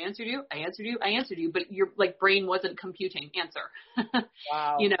you, but your like brain wasn't computing answer.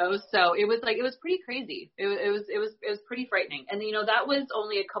 Wow. You know, so it was pretty crazy. It was pretty frightening. And you know, that was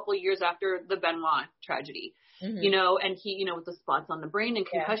only a couple of years after the Benoit tragedy. Mm-hmm. You know, and he, you know, with the spots on the brain and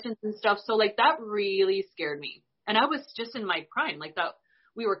concussions and stuff. So like that really scared me. And I was just in my prime, like that.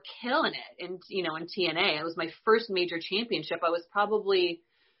 We were killing it in, you know, in TNA. It was my first major championship. I was probably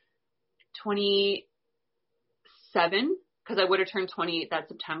 27 because I would have turned 28 that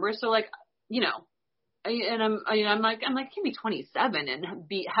September. So like, you know, I'm like, I can't be 27 and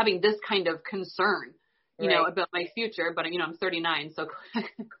be having this kind of concern, you know, about my future. But, you know, I'm 39. So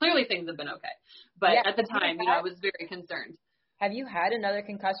clearly things have been okay. But at the time, you know, I was very concerned. Have you had another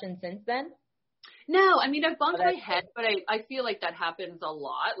concussion since then? No, I mean, I've bumped my head, but I feel like that happens a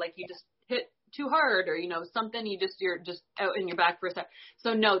lot. Like you just hit too hard or, something, you're just out in your back for a sec.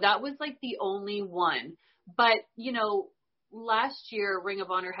 So no, that was like the only one. But, last year Ring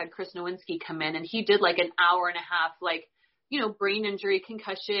of Honor had Chris Nowinski come in and he did like an hour and a half, like, brain injury,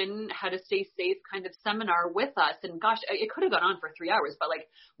 concussion, how to stay safe kind of seminar with us. And gosh, it could have gone on for 3 hours, but like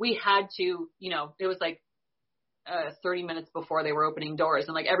we had to, it was like 30 minutes before they were opening doors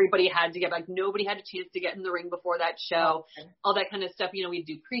and like everybody had to get back. Nobody had a chance to get in the ring before that show, all that kind of stuff. We'd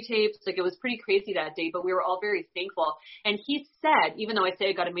do pre-tapes. Like it was pretty crazy that day, but we were all very thankful. And he said, even though I say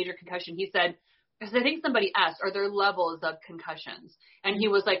I got a major concussion, he said, because I think somebody asked, are there levels of concussions? And he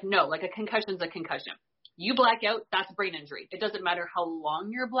was like, no, like a concussion's a concussion. You black out, that's brain injury. It doesn't matter how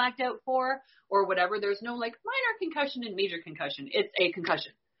long you're blacked out for or whatever. There's no like minor concussion and major concussion. It's a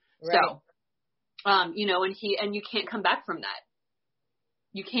concussion. Right. So, and you can't come back from that.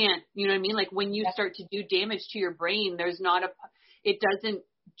 You can't, you know what I mean? Like when you start to do damage to your brain, it doesn't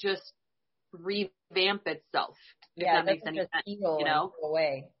just revamp itself. If that makes any sense, go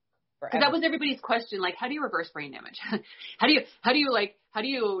away. Because that was everybody's question, like, how do you reverse brain damage? how do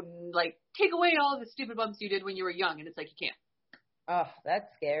you take away all the stupid bumps you did when you were young? And it's like, you can't. Oh, that's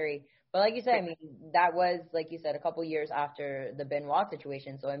scary. But like you said, I mean, that was, like you said, a couple years after the Benoit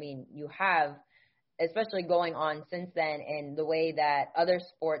situation. So, I mean, you have, especially going on since then and the way that other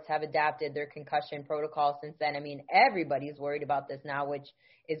sports have adapted their concussion protocol since then. I mean, everybody's worried about this now, which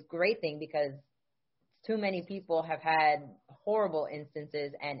is a great thing because too many people have had horrible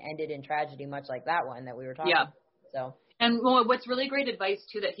instances and ended in tragedy, much like that one that we were talking about. So. And what's really great advice,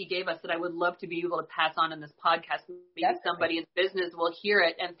 too, that he gave us that I would love to be able to pass on in this podcast, maybe somebody in business will hear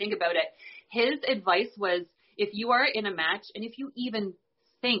it and think about it. His advice was, if you are in a match and if you even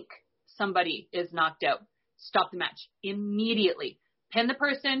think somebody is knocked out, stop the match immediately. Pin the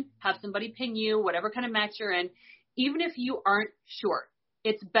person, have somebody pin you, whatever kind of match you're in, even if you aren't sure.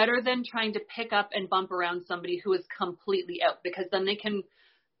 It's better than trying to pick up and bump around somebody who is completely out because then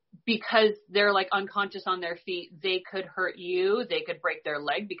because they're like unconscious on their feet, they could hurt you. They could break their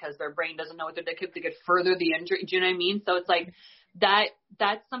leg because their brain doesn't know what they could further the injury. Do you know what I mean? So it's like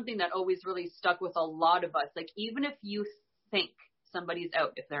that's something that always really stuck with a lot of us. Like even if you think somebody's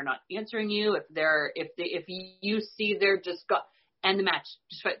out, if they're not answering you, if you see they're just end the match,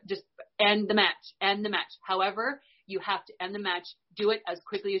 just end the match. However, you have to end the match. Do it as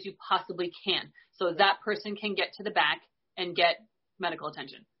quickly as you possibly can so that person can get to the back and get medical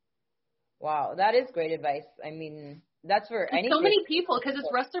attention. Wow, that is great advice. I mean, that's for so many people because it's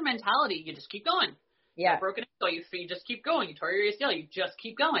wrestler mentality. You just keep going. Yeah. You broken ankle, you just keep going. You tore your ACL, you just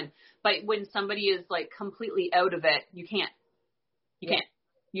keep going. But when somebody is like completely out of it, you can't. You can't.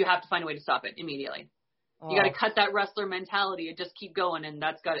 You have to find a way to stop it immediately. You got to cut that wrestler mentality and just keep going, and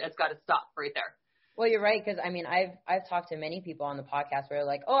it's got to stop right there. Well, you're right, because, I mean, I've talked to many people on the podcast where they're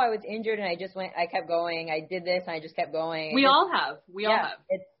like, oh, I was injured and I kept going. I did this and I just kept going. We all have.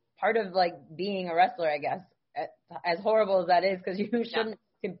 It's part of, like, being a wrestler, I guess, as horrible as that is, because you shouldn't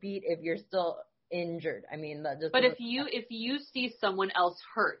compete if you're still injured. I mean, but if you see someone else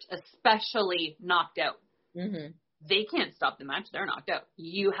hurt, especially knocked out, they can't stop the match. They're knocked out.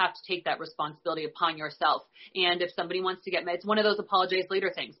 You have to take that responsibility upon yourself. And if somebody wants to get mad, it's one of those apologize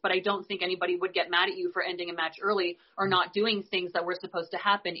later things. But I don't think anybody would get mad at you for ending a match early or not doing things that were supposed to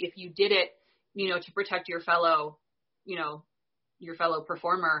happen if you did it, to protect your fellow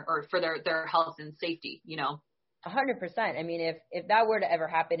performer or for their health and safety, 100%. I mean, if that were to ever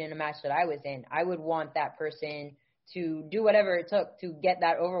happen in a match that I was in, I would want that person to do whatever it took to get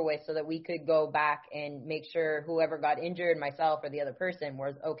that over with so that we could go back and make sure whoever got injured, myself or the other person,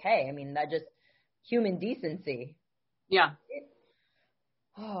 was okay. I mean, that just human decency. Yeah.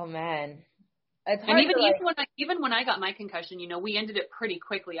 Oh, man. It's hard and even when I got my concussion, we ended it pretty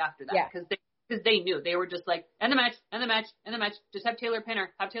quickly after that because they knew. They were just like, end the match. Just have Taylor pin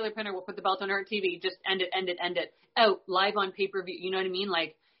her. We'll put the belt on her TV. Just end it. Out, live on pay-per-view. You know what I mean?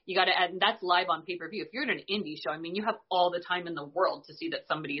 Like, you got to add, and that's live on pay-per-view. If you're at an indie show, I mean, you have all the time in the world to see that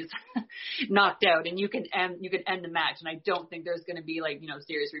somebody is knocked out, and you can end the match. And I don't think there's going to be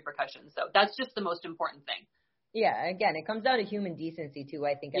serious repercussions. So that's just the most important thing. Yeah. Again, it comes down to human decency too,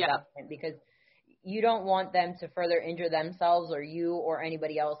 I think, at that point, because you don't want them to further injure themselves or you or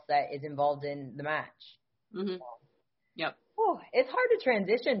anybody else that is involved in the match. Mm-hmm. Yep. Oh, it's hard to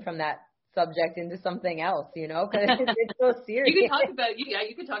transition from that subject into something else, because it's so serious. You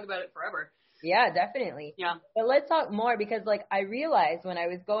can talk about it forever. Yeah, definitely. Yeah. But let's talk more because, I realized when I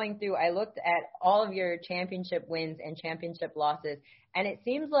was going through, I looked at all of your championship wins and championship losses, and it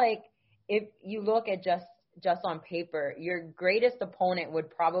seems like if you look at just on paper, your greatest opponent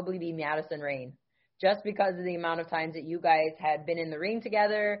would probably be Madison Rayne, just because of the amount of times that you guys had been in the ring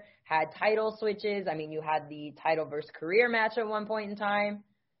together, had title switches. I mean, you had the title versus career match at one point in time,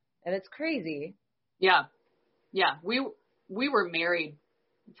 and it's crazy. Yeah. Yeah. We were married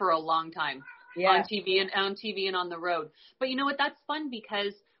for a long time on TV and on the road. But you know what? That's fun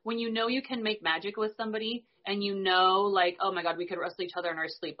because when you know you can make magic with somebody and you know, like, oh my God, we could wrestle each other in our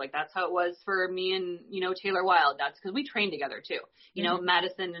sleep. Like that's how it was for me and, you know, Taylor Wilde. That's because we trained together too. You know,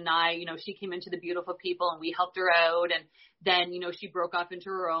 Madison and I, you know, she came into the Beautiful People and we helped her out. And then, you know, she broke off into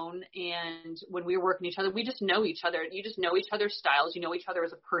her own. And when we were working each other, we just know each other. You just know each other's styles. You know each other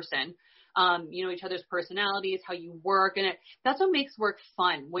as a person. You know, each other's personalities, how you work. And that's what makes work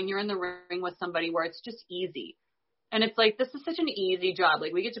fun when you're in the ring with somebody where it's just easy. And it's like, this is such an easy job.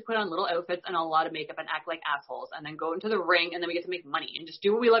 Like we get to put on little outfits and a lot of makeup and act like assholes and then go into the ring and then we get to make money and just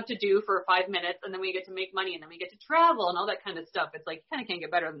do what we love to do for 5 minutes and then we get to make money and then we get to travel and all that kind of stuff. It's like, you kind of can't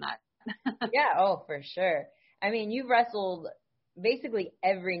get better than that. Yeah. Oh, for sure. I mean, you've wrestled basically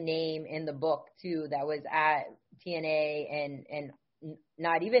every name in the book too that was at TNA and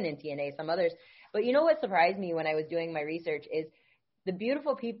not even in TNA, some others. But you know what surprised me when I was doing my research is the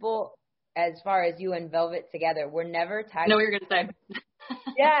Beautiful People, as far as you and Velvet together, were never tagged. I know what you're going to say.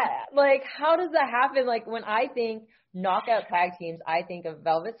 Yeah. Like, how does that happen? Like, when I think knockout tag teams, I think of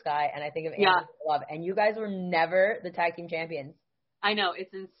Velvet Sky and I think of Angela Love. And you guys were never the tag team champions. I know.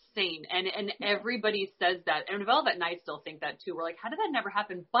 It's insane. And everybody says that. And Velvet and I still think that too. We're like, how did that never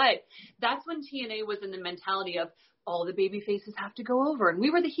happen? But that's when TNA was in the mentality of all the baby faces have to go over. And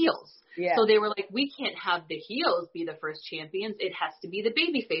we were the heels. Yeah. So they were like, we can't have the heels be the first champions. It has to be the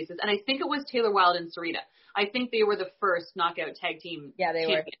baby faces. And I think it was Taylor Wilde and Sarita. I think they were the first knockout tag team. Yeah, they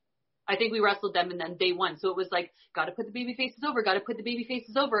champions. were. I think we wrestled them and then they won. So it was like, got to put the baby faces over, got to put the baby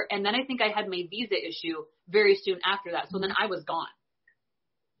faces over. And then I think I had my visa issue very soon after that. So then I was gone.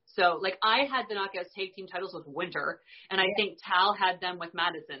 So, like, I had the Knockouts tag team titles with Winter, and I think Tal had them with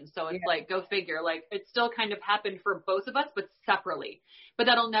Madison. So it's like, go figure. Like, it still kind of happened for both of us, but separately. But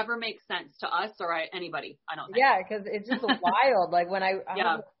that'll never make sense to us or anybody, I don't think. Yeah, because it's just wild. Like, when I was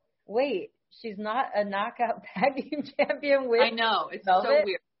like, wait, she's not a knockout tag team champion with I know. It's Velvet? So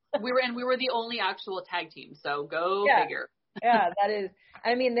weird. We were the only actual tag team, so go figure. Yeah, that is.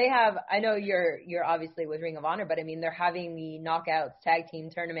 I mean, they have. I know you're obviously with Ring of Honor, but I mean, they're having the Knockouts tag team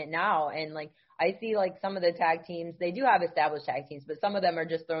tournament now, and like I see like some of the tag teams, they do have established tag teams, but some of them are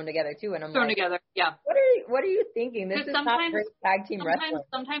just thrown together too. And I'm thrown together. Yeah. What are you thinking? This is not great tag team wrestling.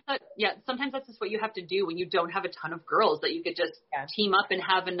 Sometimes that's just what you have to do when you don't have a ton of girls that you could just team up and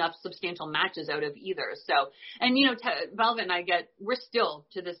have enough substantial matches out of either. So, and you know, Velvet and I we're still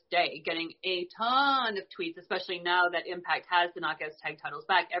to this day getting a ton of tweets, especially now that Impact has the Knockouts tag titles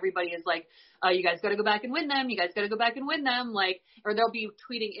back. Everybody is like, you guys got to go back and win them. You guys got to go back and win them. Like, or they'll be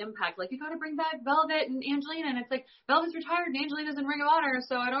tweeting Impact, like, you got to bring back Velvet and Angelina. And it's like, Velvet's retired and Angelina's in Ring of Honor.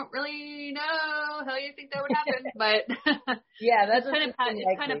 So I don't really know how you think that would happen. But yeah, that's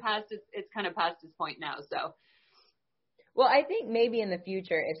it's kind of past its point now. So, well, I think maybe in the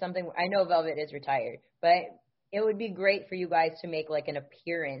future, if something, I know Velvet is retired, but it would be great for you guys to make like an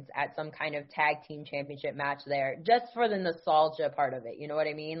appearance at some kind of tag team championship match there, just for the nostalgia part of it. You know what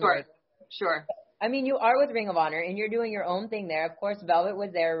I mean? Sure. Like, sure. I mean, you are with Ring of Honor, and you're doing your own thing there. Of course, Velvet was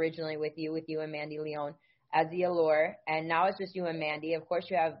there originally with you and Mandy Leon as the Allure, and now it's just you and Mandy. Of course,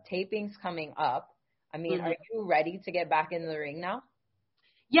 you have tapings coming up. I mean, are you ready to get back in the ring now?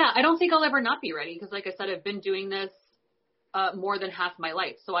 Yeah, I don't think I'll ever not be ready because, like I said, I've been doing this more than half my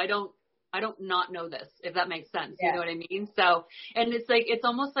life, so I don't not know this, if that makes sense. Yeah. You know what I mean? So, and it's like, it's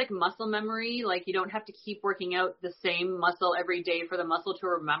almost like muscle memory. Like you don't have to keep working out the same muscle every day for the muscle to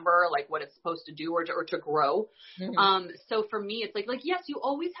remember like what it's supposed to do or to grow. Mm-hmm. So for me, it's like, yes, you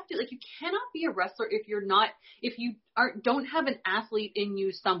always have to, like, you cannot be a wrestler if you don't have an athlete in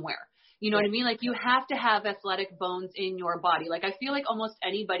you somewhere. You know what I mean? Like you have to have athletic bones in your body. Like I feel like almost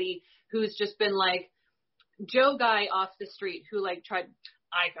anybody who's just been like Joe guy off the street who like tried,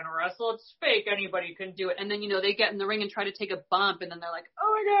 I can wrestle, it's fake, anybody can do it. And then, you know, they get in the ring and try to take a bump and then they're like, oh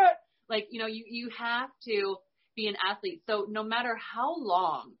my God. Like, you know, you have to be an athlete. So no matter how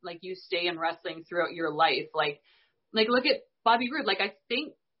long, like you stay in wrestling throughout your life, like look at Bobby Roode. Like I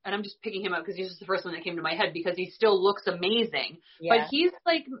think, and I'm just picking him up because he's just the first one that came to my head because he still looks amazing, but he's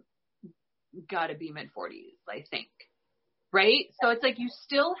like gotta be mid-40s, I think. Right. So it's like, you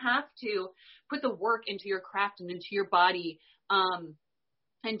still have to put the work into your craft and into your body.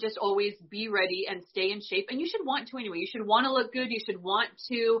 And just always be ready and stay in shape. And you should want to anyway. You should want to look good. You should want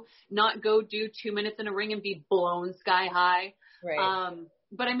to not go do 2 minutes in a ring and be blown sky high. Right.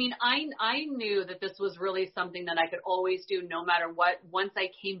 But I mean, I knew that this was really something that I could always do no matter what once I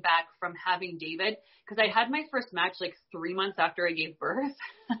came back from having David, because I had my first match like 3 months after I gave birth.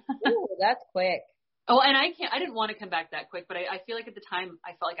 Ooh, that's quick. Oh, and I didn't want to come back that quick, but I feel like at the time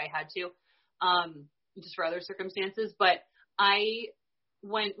I felt like I had to, just for other circumstances. But I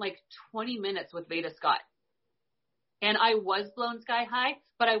went like 20 minutes with Veda Scott. And I was blown sky high,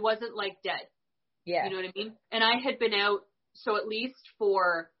 but I wasn't like dead. Yeah. You know what I mean? And I had been out, so at least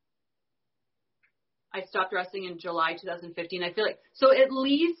I stopped wrestling in July 2015. I feel like, so at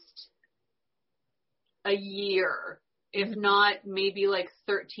least a year, if not maybe like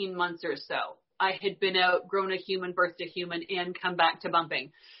 13 months or so, I had been out, grown a human, birthed a human, and come back to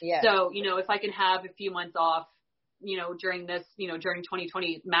bumping. Yeah. So, you know, if I can have a few months off, you know, during this, you know, during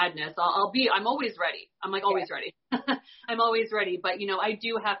 2020 madness, I'm always ready. I'm like always ready. I'm always ready. But, you know, I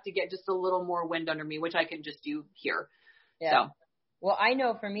do have to get just a little more wind under me, which I can just do here. Yeah. So. Well, I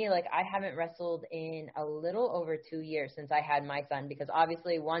know for me, like, I haven't wrestled in a little over 2 years since I had my son, because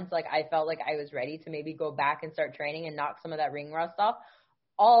obviously once, like, I felt like I was ready to maybe go back and start training and knock some of that ring rust off,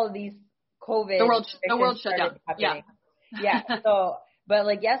 all of these COVID. The world shut down. Happening. Yeah. So, but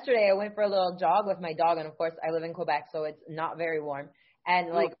like yesterday I went for a little jog with my dog, and of course I live in Quebec, so it's not very warm. And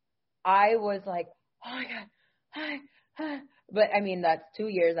like, I was like, oh my God. But I mean, that's 2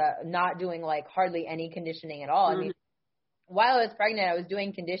 years not doing like hardly any conditioning at all. I mean, while I was pregnant, I was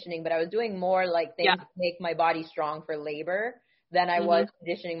doing conditioning, but I was doing more like things to make my body strong for labor than I was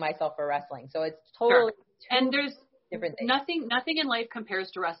conditioning myself for wrestling. So it's totally and there's different things. Nothing in life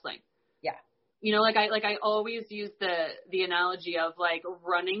compares to wrestling. Yeah. You know, I always use the analogy of like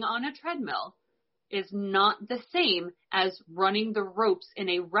running on a treadmill is not the same as running the ropes in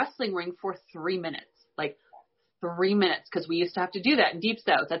a wrestling ring for 3 minutes. Like 3 minutes, because we used to have to do that in Deep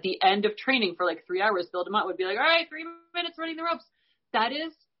South at the end of training for like 3 hours. Bill DeMott would be like, all right, 3 minutes running the ropes. That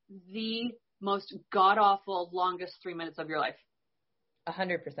is the most god-awful longest 3 minutes of your life.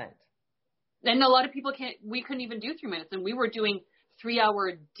 100%. And a lot of people we couldn't even do 3 minutes, and we were doing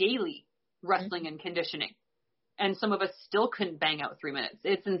 3-hour daily wrestling and conditioning. And some of us still couldn't bang out 3 minutes.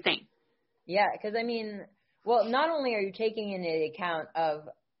 It's insane. Yeah, because I mean, well, not only are you taking into account of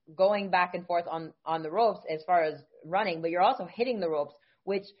going back and forth on the ropes as far as running, but you're also hitting the ropes,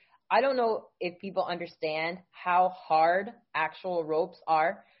 which I don't know if people understand how hard actual ropes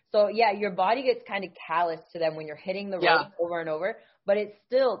are. So yeah, your body gets kind of callous to them when you're hitting the ropes over and over, but it's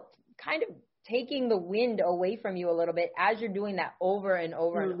still kind of taking the wind away from you a little bit as you're doing that over and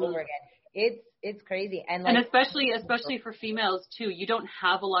over and over again. It's crazy. And like, especially for females too, you don't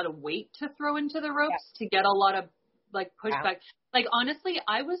have a lot of weight to throw into the ropes to get a lot of like pushback. Like honestly,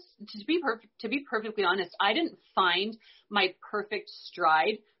 to be perfectly honest, I didn't find my perfect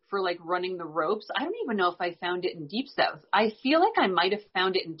stride for like running the ropes. I don't even know if I found it in Deep South. I feel like I might have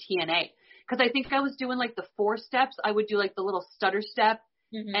found it in TNA, because I think I was doing like the 4 steps. I would do like the little stutter step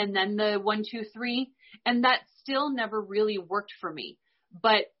and then the 1, 2, 3, and that still never really worked for me.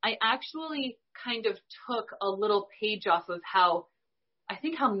 But I actually kind of took a little page off of how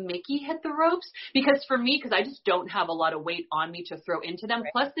Mickey hit the ropes, because for me, because I just don't have a lot of weight on me to throw into them.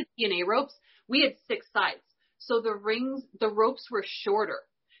 Right. Plus the TNA ropes, we had 6 sides. So the ropes were shorter.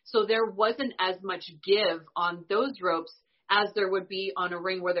 So there wasn't as much give on those ropes as there would be on a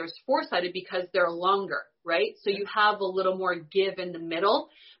ring where there's 4-sided, because they're longer, right? So you have a little more give in the middle,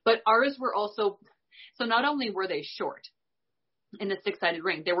 but ours were also, so not only were they short in the 6-sided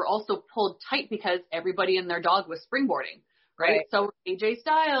ring, they were also pulled tight because everybody and their dog was springboarding. Right. So AJ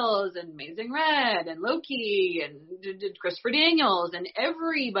Styles and Amazing Red and Loki and Christopher Daniels and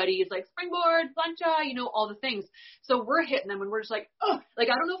everybody's like springboard, plancha, you know, all the things. So we're hitting them and we're just like, oh, like,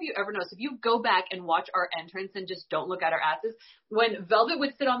 I don't know if you ever noticed, if you go back and watch our entrance and just don't look at our asses, when Velvet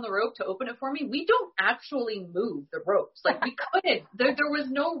would sit on the rope to open it for me, we don't actually move the ropes. Like we couldn't, there was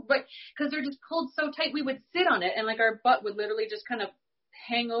no, right, because they're just pulled so tight. We would sit on it and like our butt would literally just kind of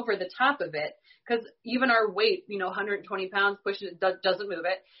hang over the top of it, because even our weight, you know, 120 pounds pushing it doesn't move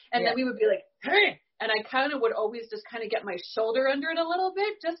it. And then we would be like, hey, and I kind of would always just kind of get my shoulder under it a little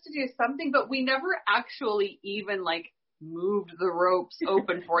bit just to do something, but we never actually even like moved the ropes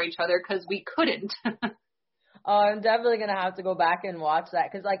open for each other because we couldn't. Oh, I'm definitely going to have to go back and watch that,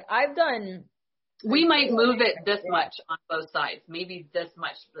 because like I've done. We might move it this much on both sides, maybe this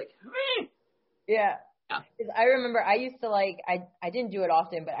much, like. Yeah. I remember I used to like, I didn't do it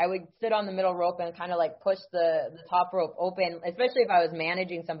often, but I would sit on the middle rope and kind of like push the top rope open, especially if I was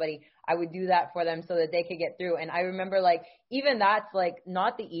managing somebody. I would do that for them so that they could get through. And I remember like, even that's like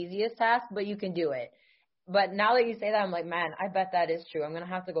not the easiest task, but you can do it. But now that you say that, I'm like, man, I bet that is true. I'm going to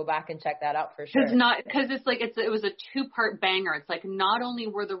have to go back and check that out for sure. Because it's like, it was a 2-part banger. It's like, not only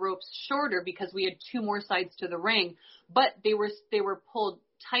were the ropes shorter because we had 2 more sides to the ring, but they were pulled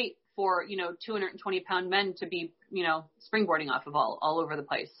tight for, 220-pound men to be, springboarding off of all over the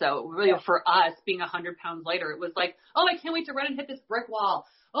place. So really for us, being 100 pounds lighter, it was like, oh, I can't wait to run and hit this brick wall.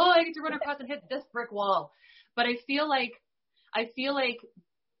 Oh, I get to run across and hit this brick wall. But I feel like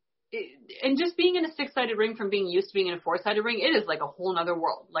and just being in a 6-sided ring from being used to being in a 4-sided ring, it is like a whole nother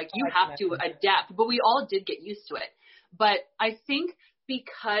world. Like, you have to adapt, but we all did get used to it. But I think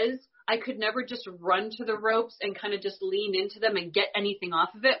because I could never just run to the ropes and kind of just lean into them and get anything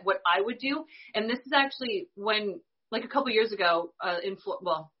off of it, what I would do, and this is actually when, like a couple years ago, it's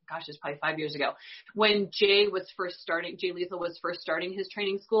probably 5 years ago, when Jay Lethal was first starting his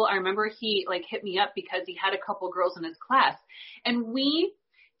training school, I remember he hit me up because he had a couple girls in his class, and we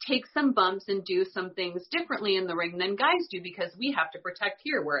take some bumps and do some things differently in the ring than guys do because we have to protect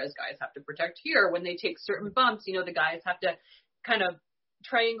here, whereas guys have to protect here. When they take certain bumps, the guys have to kind of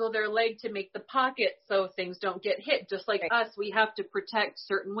triangle their leg to make the pocket so things don't get hit. Just like us, we have to protect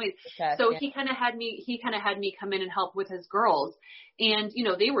certain ways. So he kind of had me come in and help with his girls, and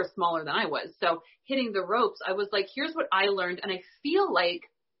they were smaller than I was. So hitting the ropes, I was like, here's what I learned, and I feel like,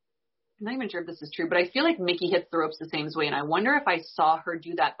 I'm not even sure if this is true, but I feel like Mickey hits the ropes the same way, and I wonder if I saw her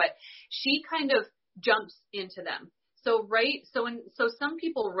do that. But she kind of jumps into them. So some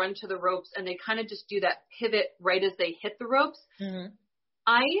people run to the ropes and they kind of just do that pivot right as they hit the ropes. Mm-hmm.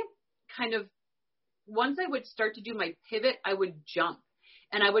 I kind of, once I would start to do my pivot, I would jump.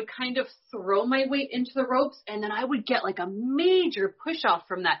 And I would kind of throw my weight into the ropes, and then I would get like a major push off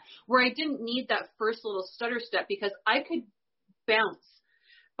from that, where I didn't need that first little stutter step because I could bounce.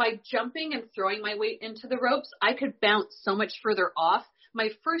 By jumping and throwing my weight into the ropes, I could bounce so much further off.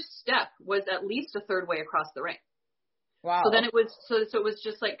 My first step was at least a third way across the ring. Wow. So then it was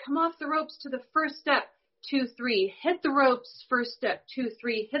just like, come off the ropes to the first step, 2, 3, hit the ropes, first step, 2,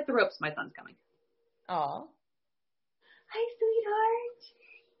 3, hit the ropes. My son's coming. Oh. Hi, sweetheart.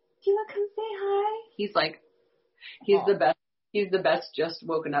 Do you want to come say hi? He's the best. He's the best just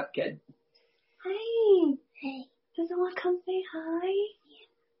woken up kid. Hi. Hey. Doesn't want to come say hi?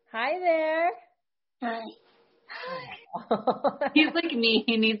 Hi there. Hi. He's like me.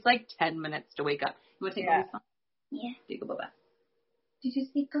 He needs like 10 minutes to wake up. You want to take a phone? Yeah. Take a bubba. Did you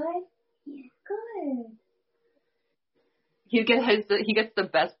sleep good? Yeah. Good. He gets the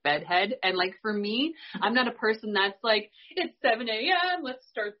best bed head. And like for me, I'm not a person that's like, it's 7 a.m. Let's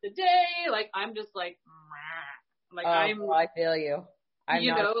start the day. Like I'm just like I feel you.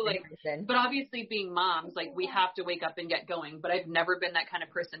 But obviously being moms, like we have to wake up and get going, but I've never been that kind of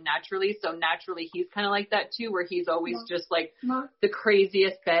person naturally. So naturally he's kind of like that too, where he's always just like the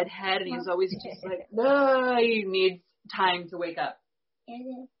craziest bedhead, and he's always just like, he needs time to wake up.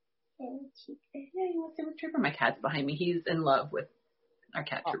 He wants to Trooper. My cat's behind me. He's in love with our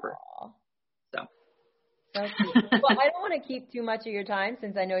cat Trooper. So cute. Well, I don't want to keep too much of your time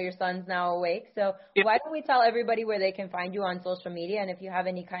since I know your son's now awake. So why don't we tell everybody where they can find you on social media, and if you have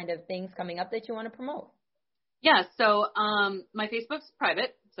any kind of things coming up that you want to promote? Yeah. So my Facebook's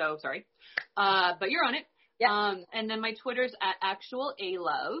private. So sorry, but you're on it. Yeah. And then my Twitter's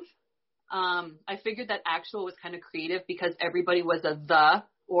 @ActualALove. I figured that actual was kind of creative because everybody was a the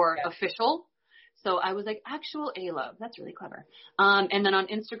or official. So I was like, Actual A-Love. That's really clever. And then on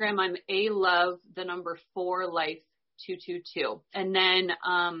Instagram, I'm A-Love, 4Life222. And then,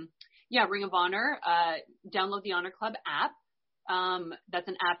 Ring of Honor, download the Honor Club app. That's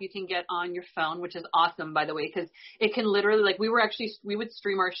an app you can get on your phone, which is awesome, by the way, because it can literally, we would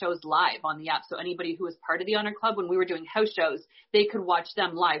stream our shows live on the app. So anybody who was part of the Honor Club, when we were doing house shows, they could watch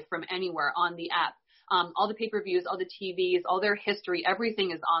them live from anywhere on the app. All the pay-per-views, all the TVs, all their history,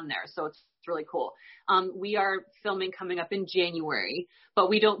 everything is on there. So it's really cool. We are filming coming up in January, but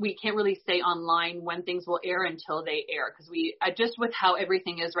we can't really say online when things will air until they air. Cause just with how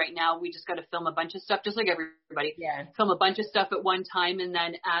everything is right now, we just got to film a bunch of stuff, just like everybody. Yeah. Film a bunch of stuff at one time. And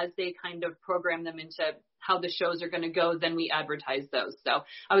then as they kind of program them into how the shows are going to go, then we advertise those. So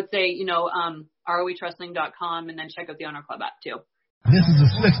I would say, ROHWrestling.com, and then check out the Honor Club app too. This is the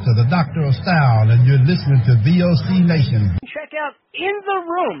Slickster, the Doctor of Style, and you're listening to VOC Nation. Check out In the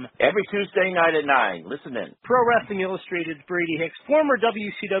Room every Tuesday night at 9. Listen in. Pro Wrestling Illustrated's Brady Hicks, former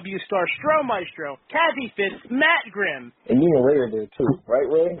WCW star Stro Maestro, Kathy Fitz, Matt Grimm. And you and Ray are there too, right,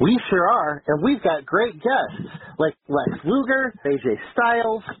 Ray? We sure are, and we've got great guests like Lex Luger, AJ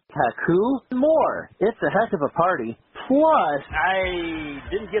Styles, Haku, and more. It's a heck of a party. Plus, I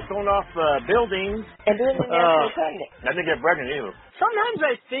didn't get thrown off buildings. And didn't get pregnant. I didn't get pregnant either. Sometimes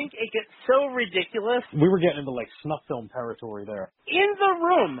I think it gets so ridiculous. We were getting into, like, snuff film territory there. In the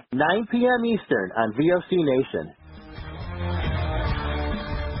room. 9 p.m. Eastern on VOC Nation.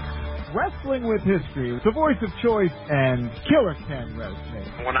 Wrestling with History, the voice of choice, and Killer Ken Resnick.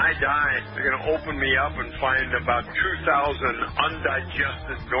 When I die, they're going to open me up and find about 2,000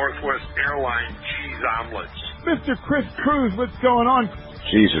 undigested Northwest Airlines cheese omelets. Mr. Chris Cruz, what's going on?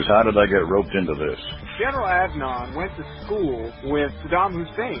 Jesus, how did I get roped into this? General Adnan went to school with Saddam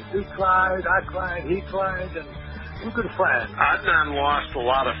Hussein. He cried, I cried, he cried, and we're good friends. Adnan lost a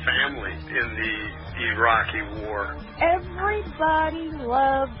lot of family in the Iraqi war. Everybody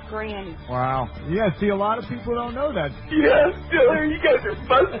loves Granny. Wow. Yeah, see, a lot of people don't know that. Yes, Diller, you guys are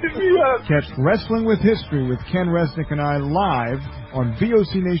busting me up. Catch Wrestling with History with Ken Resnick and I live on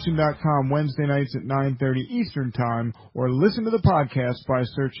VOCNation.com Wednesday nights at 9:30 Eastern Time, or listen to the podcast by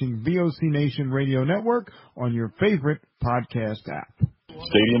searching VOC Nation Radio Network on your favorite podcast app.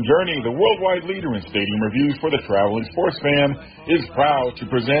 Stadium Journey, the worldwide leader in stadium reviews for the traveling sports fan, is proud to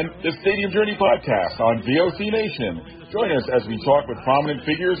present the Stadium Journey podcast on VOC Nation. Join us as we talk with prominent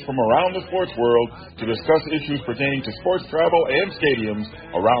figures from around the sports world to discuss issues pertaining to sports travel and stadiums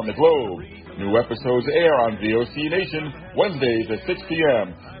around the globe. New episodes air on VOC Nation Wednesdays at 6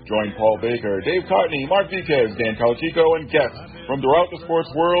 p.m. Join Paul Baker, Dave Cotney, Mark Viquez, Dan Calachico, and guests from throughout the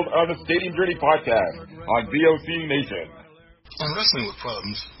sports world on the Stadium Journey podcast on VOC Nation. On Wrestling with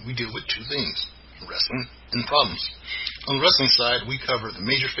Problems, we deal with two things, wrestling and problems. On the wrestling side, we cover the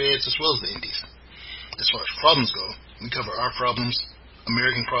major feds as well as the indies. As far as problems go, we cover our problems,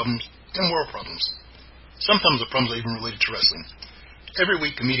 American problems, and world problems. Sometimes the problems are even related to wrestling. Every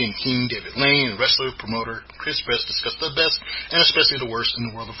week, comedian King David Lane and wrestler promoter Chris Best discuss the best and especially the worst in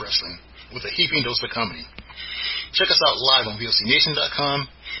the world of wrestling with a heaping dose of comedy. Check us out live on VOCNation.com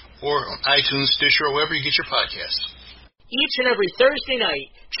or on iTunes, Stitcher, or wherever you get your podcasts. Each and every Thursday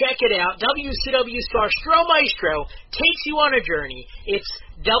night, check it out, WCW star Stro Maestro takes you on a journey. It's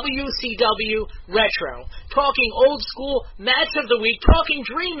WCW Retro, talking old school match of the week, talking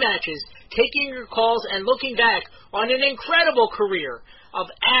dream matches, taking your calls and looking back on an incredible career of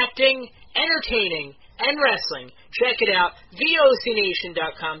acting, entertaining, and wrestling. Check it out,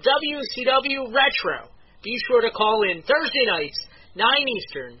 VOCNation.com, WCW Retro. Be sure to call in Thursday nights, 9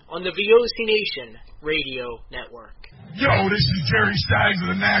 Eastern, on the VOC Nation Radio Network. Yo, this is Jerry Staggs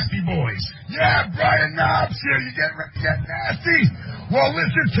of the Nasty Boys. Yeah, Brian Knobs here. You get nasty? Well,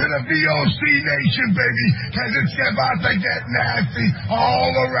 listen to the VOC Nation, baby, because it's about to get nasty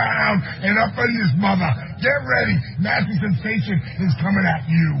all around and up in this mother. Get ready. Nasty Sensation is coming at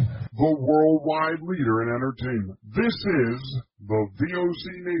you. The worldwide leader in entertainment. This is the VOC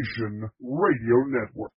Nation Radio Network.